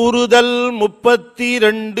 ஊறுதல்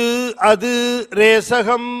 32 அது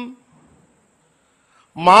ரேசகம்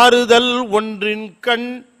மாறுதல் ஒன்றின் கண்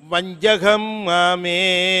வஞ்சகம் ஆமே.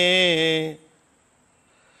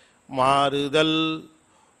 மாறுதல்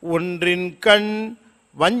ஒன்றின் கண்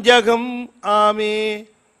வஞ்சகம் ஆமே.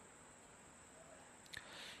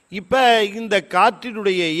 இப்ப இந்த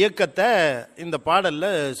காற்றினுடைய இயக்கத்தை இந்த பாடல்ல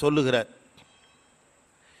சொல்லுகிறார்.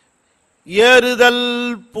 ஏறுதல்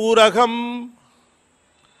பூரகம்,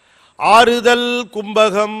 ஆறுதல்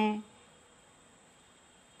கும்பகம்,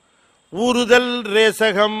 ஊறுதல்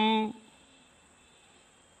ரேசகம்.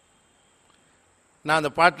 நான்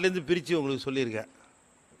அந்த பாட்டிலேருந்து பிரித்து உங்களுக்கு சொல்லியிருக்கேன்.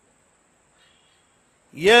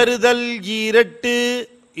 ஏறுதல் 8,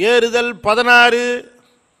 ஏறுதல் 16,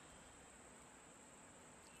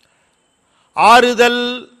 ஆறுதல்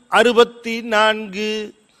 64,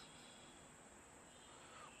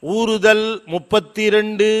 ஊறுதல்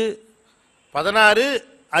 32, 16,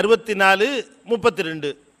 64,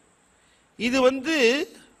 32. இது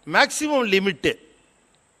மேக்சிமம் லிமிட்டு.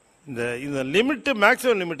 இந்த லிமிட்டு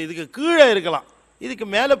மேக்சிமம் லிமிட். இதுக்கு கீழே இருக்கலாம், இதுக்கு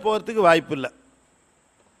மேலே போகிறதுக்கு வாய்ப்பு இல்லை.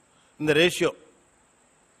 இந்த ரேஷியோ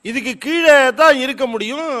இதுக்கு கீழே தான் இருக்க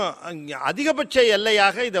முடியும். அதிகபட்ச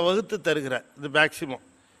எல்லையாக இதை வகுத்து தருகிறார். இது மேக்சிமம்.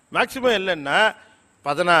 மேக்சிமம் இல்லைன்னா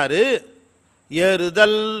 16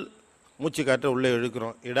 ஏறுதல், மூச்சு காற்றை உள்ளே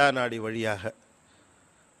இழுக்கிறோம் இடாநாடி வழியாக,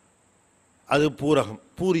 அது பூரகம்,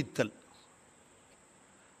 பூரித்தல்.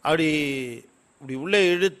 அப்படி இப்படி உள்ளே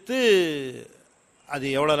இழுத்து அது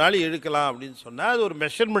எவ்வளோ நாள் இழுக்கலாம் அப்படின்னு சொன்னால் அது ஒரு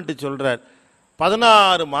மெஷர்மெண்ட்டு சொல்கிறார்.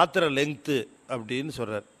 16 மாத்திரை லெங்க்த்து அப்படின்னு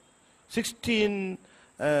சொல்கிறார். 16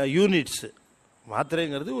 யூனிட்ஸு.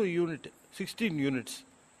 மாத்திரைங்கிறது ஒரு யூனிட், 16 யூனிட்ஸ்.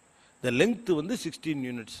 இந்த லெங்க்த்து 16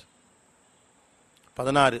 யூனிட்ஸ்.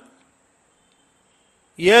 16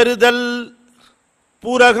 ஏறுதல்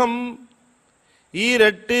பூரகம்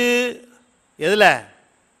ஈரெட்டு எதுல?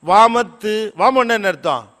 வாமத்து. வாமன்னு என்ன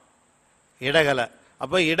அர்த்தம்? இடகலை.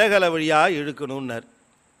 அப்போ இடகலை வழியாக இழுக்கணும்னார்.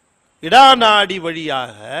 இடாநாடி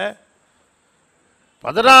வழியாக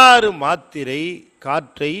 16 மாத்திரை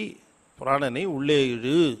காற்றை பிராணனை உள்ளே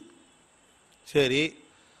இழு. சரி.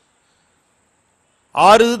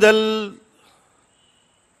 ஆறுதல்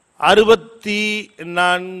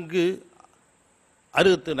 64,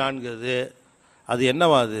 64 அது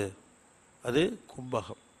என்னவாது? அது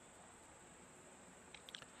கும்பகம்.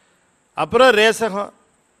 அப்புறம் ரேசகம்,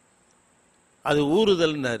 அது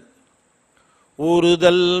ஊறுதல்னார்.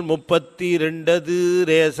 ஊறுதல் 32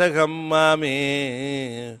 ரேசகம் மாமே.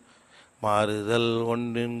 மாறுதல்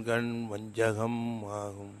ஒன்றின் கண் வஞ்சகம்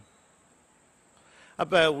ஆகும்.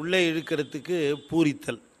 அப்ப உள்ளே இழுக்கிறதுக்கு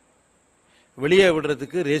பூரித்தல், வெளியே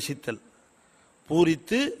விடுறதுக்கு ரேசித்தல்.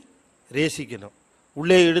 பூரித்து ரேசிக்கணும்.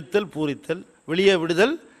 உள்ளே இழுத்தல் பூரித்தல், வெளியே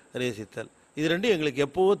விடுதல் ரேசித்தல். இது ரெண்டும் எங்களுக்கு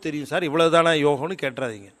எப்போவோ தெரியும் சார், இவ்வளவுதானா யோகம்னு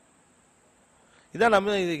கேட்டுறாதீங்க. இதான்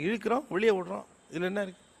நம்ம இழுக்கிறோம், வெளியே விடுறோம், இதில் என்ன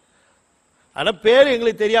இருக்கு? ஆனால் பேர்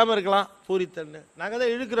எங்களுக்கு தெரியாமல் இருக்கலாம், பூரித்தல்னு. நாங்கள்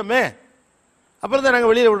தான் இழுக்கிறோமே, அப்புறம் தான்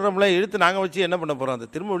நாங்கள் வெளியில் விடுறோம்ல. இழுத்து நாங்கள் வச்சு என்ன பண்ண போகிறோம்? அதை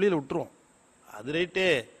திரும்ப வெளியில் விட்டுருவோம். அது ரைட்டு.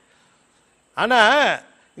 ஆனால்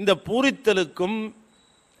இந்த பூரித்தலுக்கும்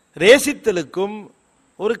ரேசித்தலுக்கும்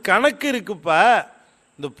ஒரு கணக்கு இருக்குப்பா.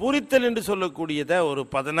 இந்த பூரித்தல் என்று சொல்லக்கூடியதை ஒரு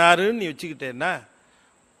 16ன்னு வச்சுக்கிட்டேன்னா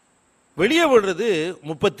வெளியே விடுறது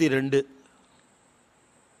 32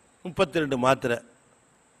 மாத்திரை.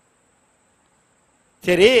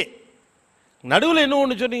 சரி, நடுவில் என்ன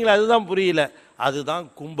ஒன்று சொன்னீங்களா? அதுதான் புரியல. அதுதான்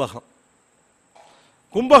கும்பகம்.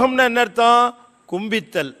 கும்பகம்னா என்ன அர்த்தம்?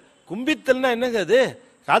 கும்பித்தல். கும்பித்தல்னா என்னங்க? அது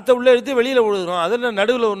காற்றை உள்ளே எடுத்து வெளியில் விழுகிறோம். அதில்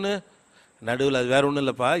நடுவில் ஒன்று, நடுவில் அது வேற ஒன்றும்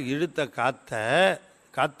இல்லைப்பா. இழுத்த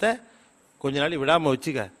காற்றை கொஞ்ச நாள் விடாமல்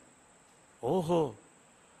வச்சுக்க. ஓஹோ,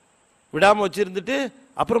 விடாமல் வச்சுருந்துட்டு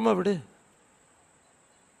அப்புறமா விடு.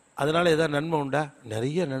 அதனால் ஏதாவது நன்மை உண்டா?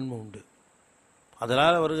 நிறைய நன்மை உண்டு.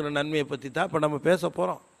 அதனால் வருகிற நன்மையை பற்றி தான் இப்போ நம்ம பேச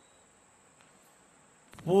போகிறோம்.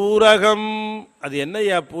 பூரகம், அது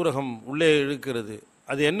என்னையா பூரகம்? உள்ளே இழுக்கிறது.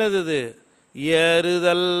 அது என்னது? அது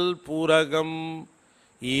ஏறுதல் பூரகம்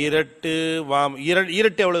ஈரட்டு வாம்.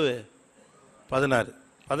 ஈரட்டு எவ்வளவு? 16.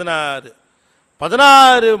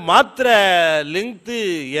 16 மாத்திரை லெங்க்த்து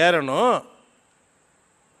ஏறணும்,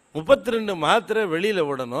 32 மாத்திரை வெளியில்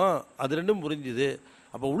விடணும். அது ரெண்டும் புரிஞ்சுது.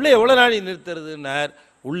 அப்போ உள்ளே எவ்வளோ நாளை நிறுத்துறதுன்னார்,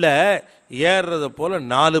 உள்ள ஏறுறத போல்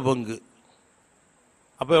 4 பங்கு.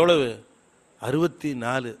 அப்போ எவ்வளவு?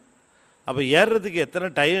 64. அப்போ ஏறுறதுக்கு எத்தனை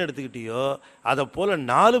டைம் எடுத்துக்கிட்டியோ அதை போல்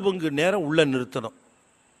 4 பங்கு நேரம் உள்ளே நிறுத்தணும்.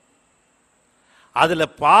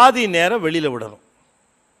 அதில் பாதி நேரம் வெளியில் விடணும்.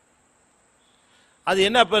 அது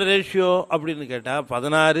என்ன அப்போ ரேஷியோ அப்படின்னு கேட்டால்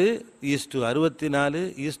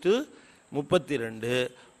 16:64:32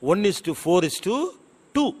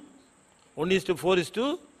 1:4:2.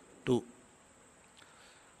 1:4:2.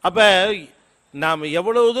 அப்போ நாம்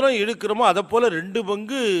எவ்வளவு தூரம் இழுக்கிறோமோ அதை போல் 2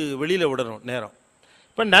 பங்கு வெளியில் விடணும் நேரம்.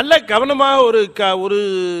 இப்போ நல்ல கவனமாக ஒரு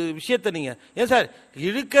விஷயத்தை நீங்கள் ஏன் சார்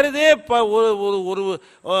இழுக்கிறதே ஒரு ஒரு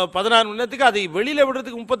 14 மணி நேரத்துக்கு அதை வெளியில்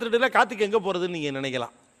விடுறதுக்கு 32 காற்றுக்கு எங்கே போகிறதுன்னு நீங்கள்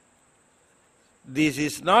நினைக்கலாம். This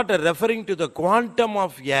is not a referring to the quantum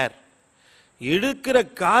of air. இழுக்கிற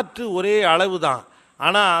காற்று ஒரே அளவு தான்.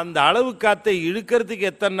 ஆனால் அந்த அளவு காற்றை இழுக்கிறதுக்கு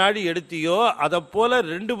எத்தனை நாடி எடுத்தியோ அதை போல்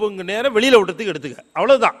 2 பங்கு நேரம் வெளியில் விடுறதுக்கு எடுத்துக்க.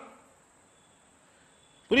 அவ்வளோதான்.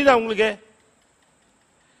 புரியுதா உங்களுக்கு?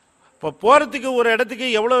 இப்போ போகிறதுக்கு ஒரு இடத்துக்கு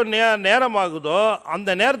எவ்வளோ நேரம் ஆகுதோ அந்த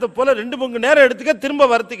நேரத்தை போல் 2 பங்கு நேரம் எடுத்துக்க திரும்ப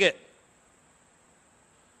வரத்துக்கு.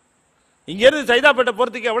 இங்கேருந்து சைதாப்பேட்டை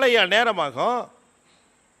போகிறதுக்கு எவ்வளோ நேரம் ஆகும்?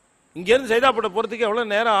 இங்கேருந்து சைதாப்பேட்டை போகிறதுக்கு எவ்வளோ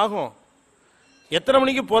நேரம் ஆகும்? எத்தனை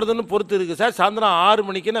மணிக்கு போகிறதுன்னு பொறுத்து இருக்குது சார். சாயந்தரம் 6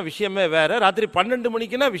 மணிக்குன்னா விஷயமே வேறு, ராத்திரி 12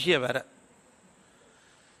 மணிக்குன்னா விஷயம் வேறு.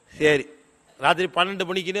 சரி, ராத்திரி 12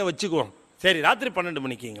 மணிக்குன்னே வச்சுக்குவோம். சரி, ராத்திரி 12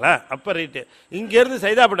 மணிக்குங்களா? அப்போ ரைட்டு. இங்கேருந்து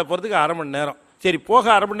சைதாப்பேட்டை போகிறதுக்கு 1/2 மணி நேரம். சரி, போக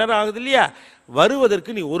 1/2 மணி நேரம் ஆகுது இல்லையா? வருவதற்கு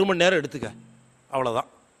நீ 1 மணி நேரம் எடுத்துக்க. அவ்வளோதான்.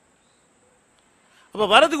 அப்போ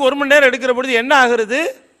வரதுக்கு 1 மணி நேரம் எடுக்கிற பொழுது என்ன ஆகிறது?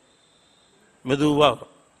 மெதுவாக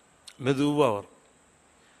வரும், மெதுவாக வரும்.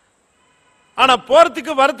 ஆனால்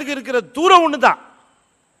போகிறதுக்கு வரத்துக்கு இருக்கிற தூரம் ஒன்று தான்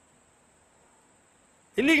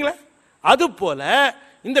இல்லைங்களா? அது போல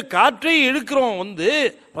இந்த காற்றை இழுக்கிறோம்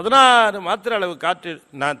 16 மாத்திரை அளவு காற்று.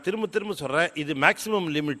 நான் திரும்ப சொல்கிறேன், இது மேக்சிமம்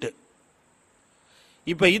லிமிட்டு.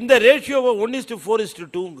 இப்போ இந்த ரேஷியோவை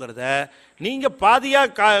 1:4:2ங்கிறத நீங்கள் பாதியாக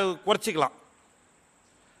குறைச்சிக்கலாம்.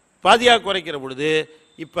 பாதியாக குறைக்கிற பொழுது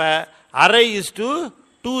இப்போ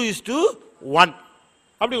 1/2:2:1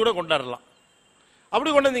 அப்படி கூட கொண்டாடலாம். அப்படி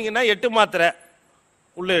கொண்டு வந்தீங்கன்னா 8 மாத்திரை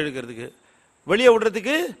உள்ளே இழுக்கிறதுக்கு, வெளியே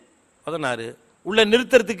விடுறதுக்கு 16, உள்ளே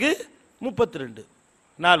நிறுத்துறதுக்கு 32,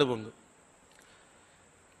 4 பங்கு.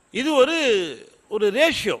 இது ஒரு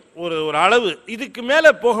ரேஷியோ, ஒரு அளவு. இதுக்கு மேலே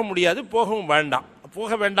போக முடியாது, போகவும் வேண்டாம்.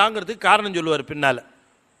 போக வேண்டாங்கிறதுக்கு காரணம் சொல்லுவார் பின்னால்.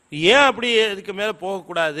 ஏன் அப்படி இதுக்கு மேலே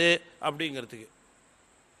போகக்கூடாது அப்படிங்கிறதுக்கு.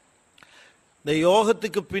 இந்த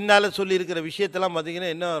யோகத்துக்கு பின்னால் சொல்லியிருக்கிற விஷயத்தெல்லாம் பார்த்தீங்கன்னா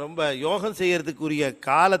இன்னும் ரொம்ப யோகம் செய்கிறதுக்குரிய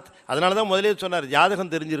அதனால தான் முதலே சொன்னார்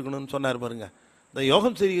ஜாதகம் தெரிஞ்சிருக்கணும்னு சொன்னார் பாருங்க. இந்த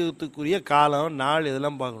யோகம் செய்கிறதுக்குரிய காலம், நாள்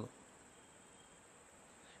இதெல்லாம் பார்க்கணும்.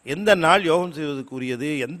 எந்த நாள் யோகம் செய்வதற்குரியது,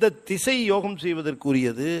 எந்த திசை யோகம்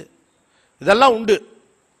செய்வதற்குரியது, இதெல்லாம் உண்டு.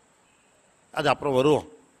 அது அப்புறம் வருவோம்.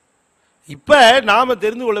 இப்போ நாம்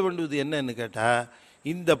தெரிந்து கொள்ள வேண்டியது என்னன்னு கேட்டால்,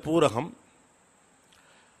 இந்த பூரகம்,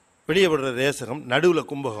 வெளியே விடுற ரேசகம், நடுவில்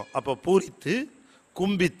கும்பகம். அப்போ பூரித்து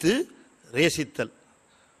கும்பித்து ரேசித்தல்,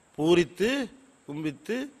 பூரித்து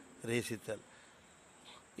கும்பித்து ரேசித்தல்.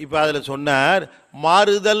 இப்போ அதில் சொன்னார்,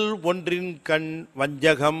 மாறுதல் ஒன்றின் கண்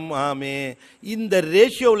வஞ்சகம் ஆமே. இந்த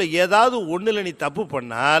ரேஷியோவில் ஏதாவது ஒன்றில் நீ தப்பு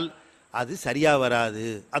பண்ணால் அது சரியாக வராது,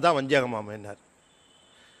 அதான் வஞ்சகம் ஆமேன்னார்.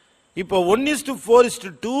 இப்போ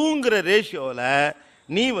 1:4:2ங்கிற ரேஷியோவில்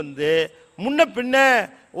நீ முன்ன பின்ன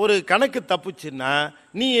ஒரு கணக்கு தப்புச்சுன்னா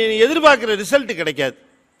நீ எதிர்பார்க்குற ரிசல்ட் கிடைக்காது.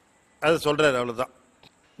 அதை சொல்கிறார், அவ்வளோதான்.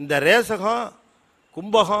 இந்த ரேசகம்,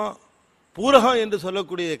 கும்பகம், பூரகம் என்று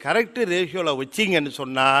சொல்லக்கூடிய கரெக்ட் ரேஷியோவில் வச்சிங்கன்னு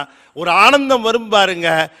சொன்னால் ஒரு ஆனந்தம் வரும் பாருங்க.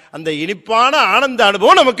 அந்த இனிப்பான ஆனந்த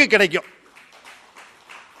அனுபவம் நமக்கு கிடைக்கும்.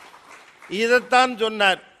 இதைத்தான்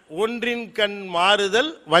சொன்னார், ஒன்றின் கண்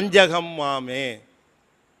மாறுதல் வஞ்சகம் மாமே.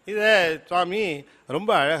 இதை சுவாமி ரொம்ப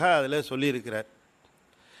அழகாக அதில் சொல்லியிருக்கிறார்.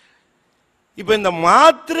 இப்போ இந்த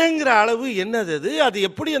மாத்திரைங்கிற அளவு என்னது, அது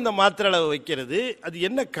எப்படி அந்த மாத்திரை அளவு வைக்கிறது, அது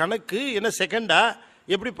என்ன கணக்கு, என்ன செகண்டா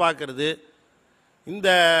எப்படி பார்க்கறது, இந்த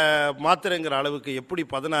மாத்திரைங்கிற அளவுக்கு எப்படி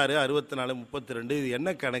 16, 64, 32 இது என்ன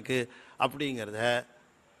கணக்கு அப்படிங்கிறத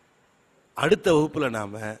அடுத்த வகுப்பில்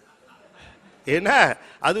நாம், ஏன்னா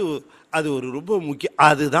அது ஒரு ரொம்ப முக்கியம்.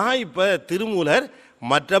 அதுதான் இப்போ திருமூலர்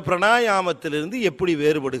மற்ற பிராணாயாமத்திலிருந்து எப்படி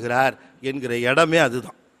வேறுபடுகிறார் என்கிற இடமே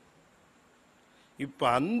அதுதான். இப்போ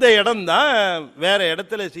அந்த இடம்தான் வேறு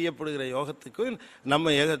இடத்துல செய்யப்படுகிற யோகத்துக்கும்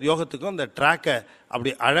நம்ம யோகத்துக்கும் அந்த ட்ராக்கை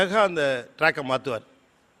அப்படி அழகாக அந்த ட்ராக்கை மாற்றுவார்.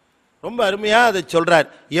 ரொம்ப அருமையாக அதை சொல்கிறார்,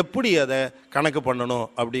 எப்படி அதை கணக்கு பண்ணணும்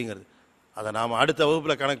அப்படிங்கிறது. அதை நாம் அடுத்த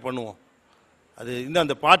வகுப்பில் கணக்கு பண்ணுவோம். அது இந்த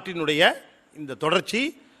அந்த பாட்டினுடைய இந்த தொடர்ச்சி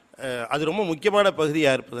அது ரொம்ப முக்கியமான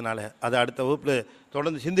பகுதியாக இருப்பதனால அதை அடுத்த வகுப்பில்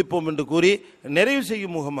தொடர்ந்து சிந்திப்போம் என்று கூறி நிறைவு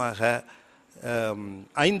செய்யும் முகமாக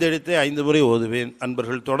 5 எழுத்தை 5 முறை ஓதுவேன்.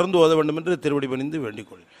 அன்பர்கள் தொடர்ந்து ஓத வேண்டும் என்று திருவடி பணிந்து வேண்டிக்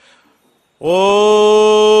கொள்கிறேன்.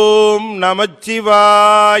 ஓம்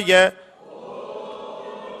நமச்சிவாய.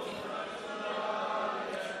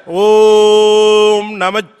 ஓம்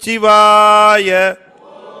நமச்சிவாய.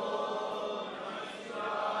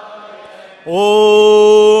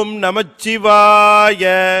 ஓம் நமச்சிவாய.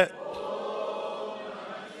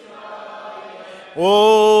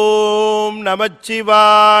 ஓம்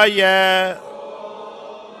நமச்சிவாய.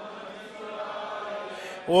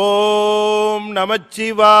 ஓம்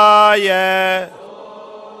நமச்சிவாய.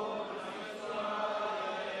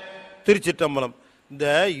 திருச்சிற்றம்பலம். இந்த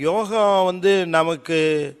யோகா நமக்கு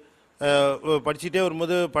படிச்சுட்டே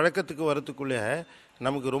வரும்போது பழக்கத்துக்கு வரத்துக்குள்ளே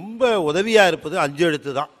நமக்கு ரொம்ப உதவியாக இருப்பது 5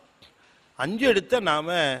 எழுத்து தான். 5 எழுத்தை நாம்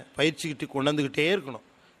பயிற்சிக்கிட்டு கொண்டுக்கிட்டே இருக்கணும்.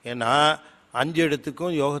 ஏன்னா 5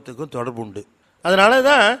 எழுத்துக்கும் யோகத்துக்கும் தொடர்பு உண்டு. அதனால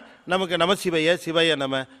தான் நமக்கு நமசிவய சிவய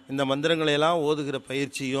நம இந்த மந்திரங்களையெல்லாம் ஓதுகிற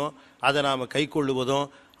பயிற்சியும் அதை நாம் கை கொள்ளுவதும்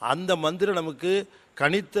அந்த மந்திரம் நமக்கு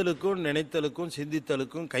கணித்தலுக்கும் நினைத்தலுக்கும்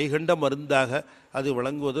சிந்தித்தலுக்கும் கைகண்ட மருந்தாக அது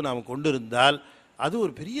வழங்குவதும் நாம் கொண்டிருந்தால் அது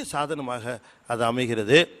ஒரு பெரிய சாதனமாக அது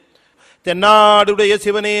அமைகிறது. தென்னாடுடைய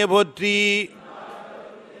சிவனே போற்றி.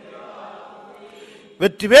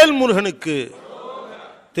 வெற்றிவேல் முருகனுக்கு.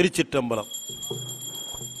 திருச்சிற்றம்பலம்.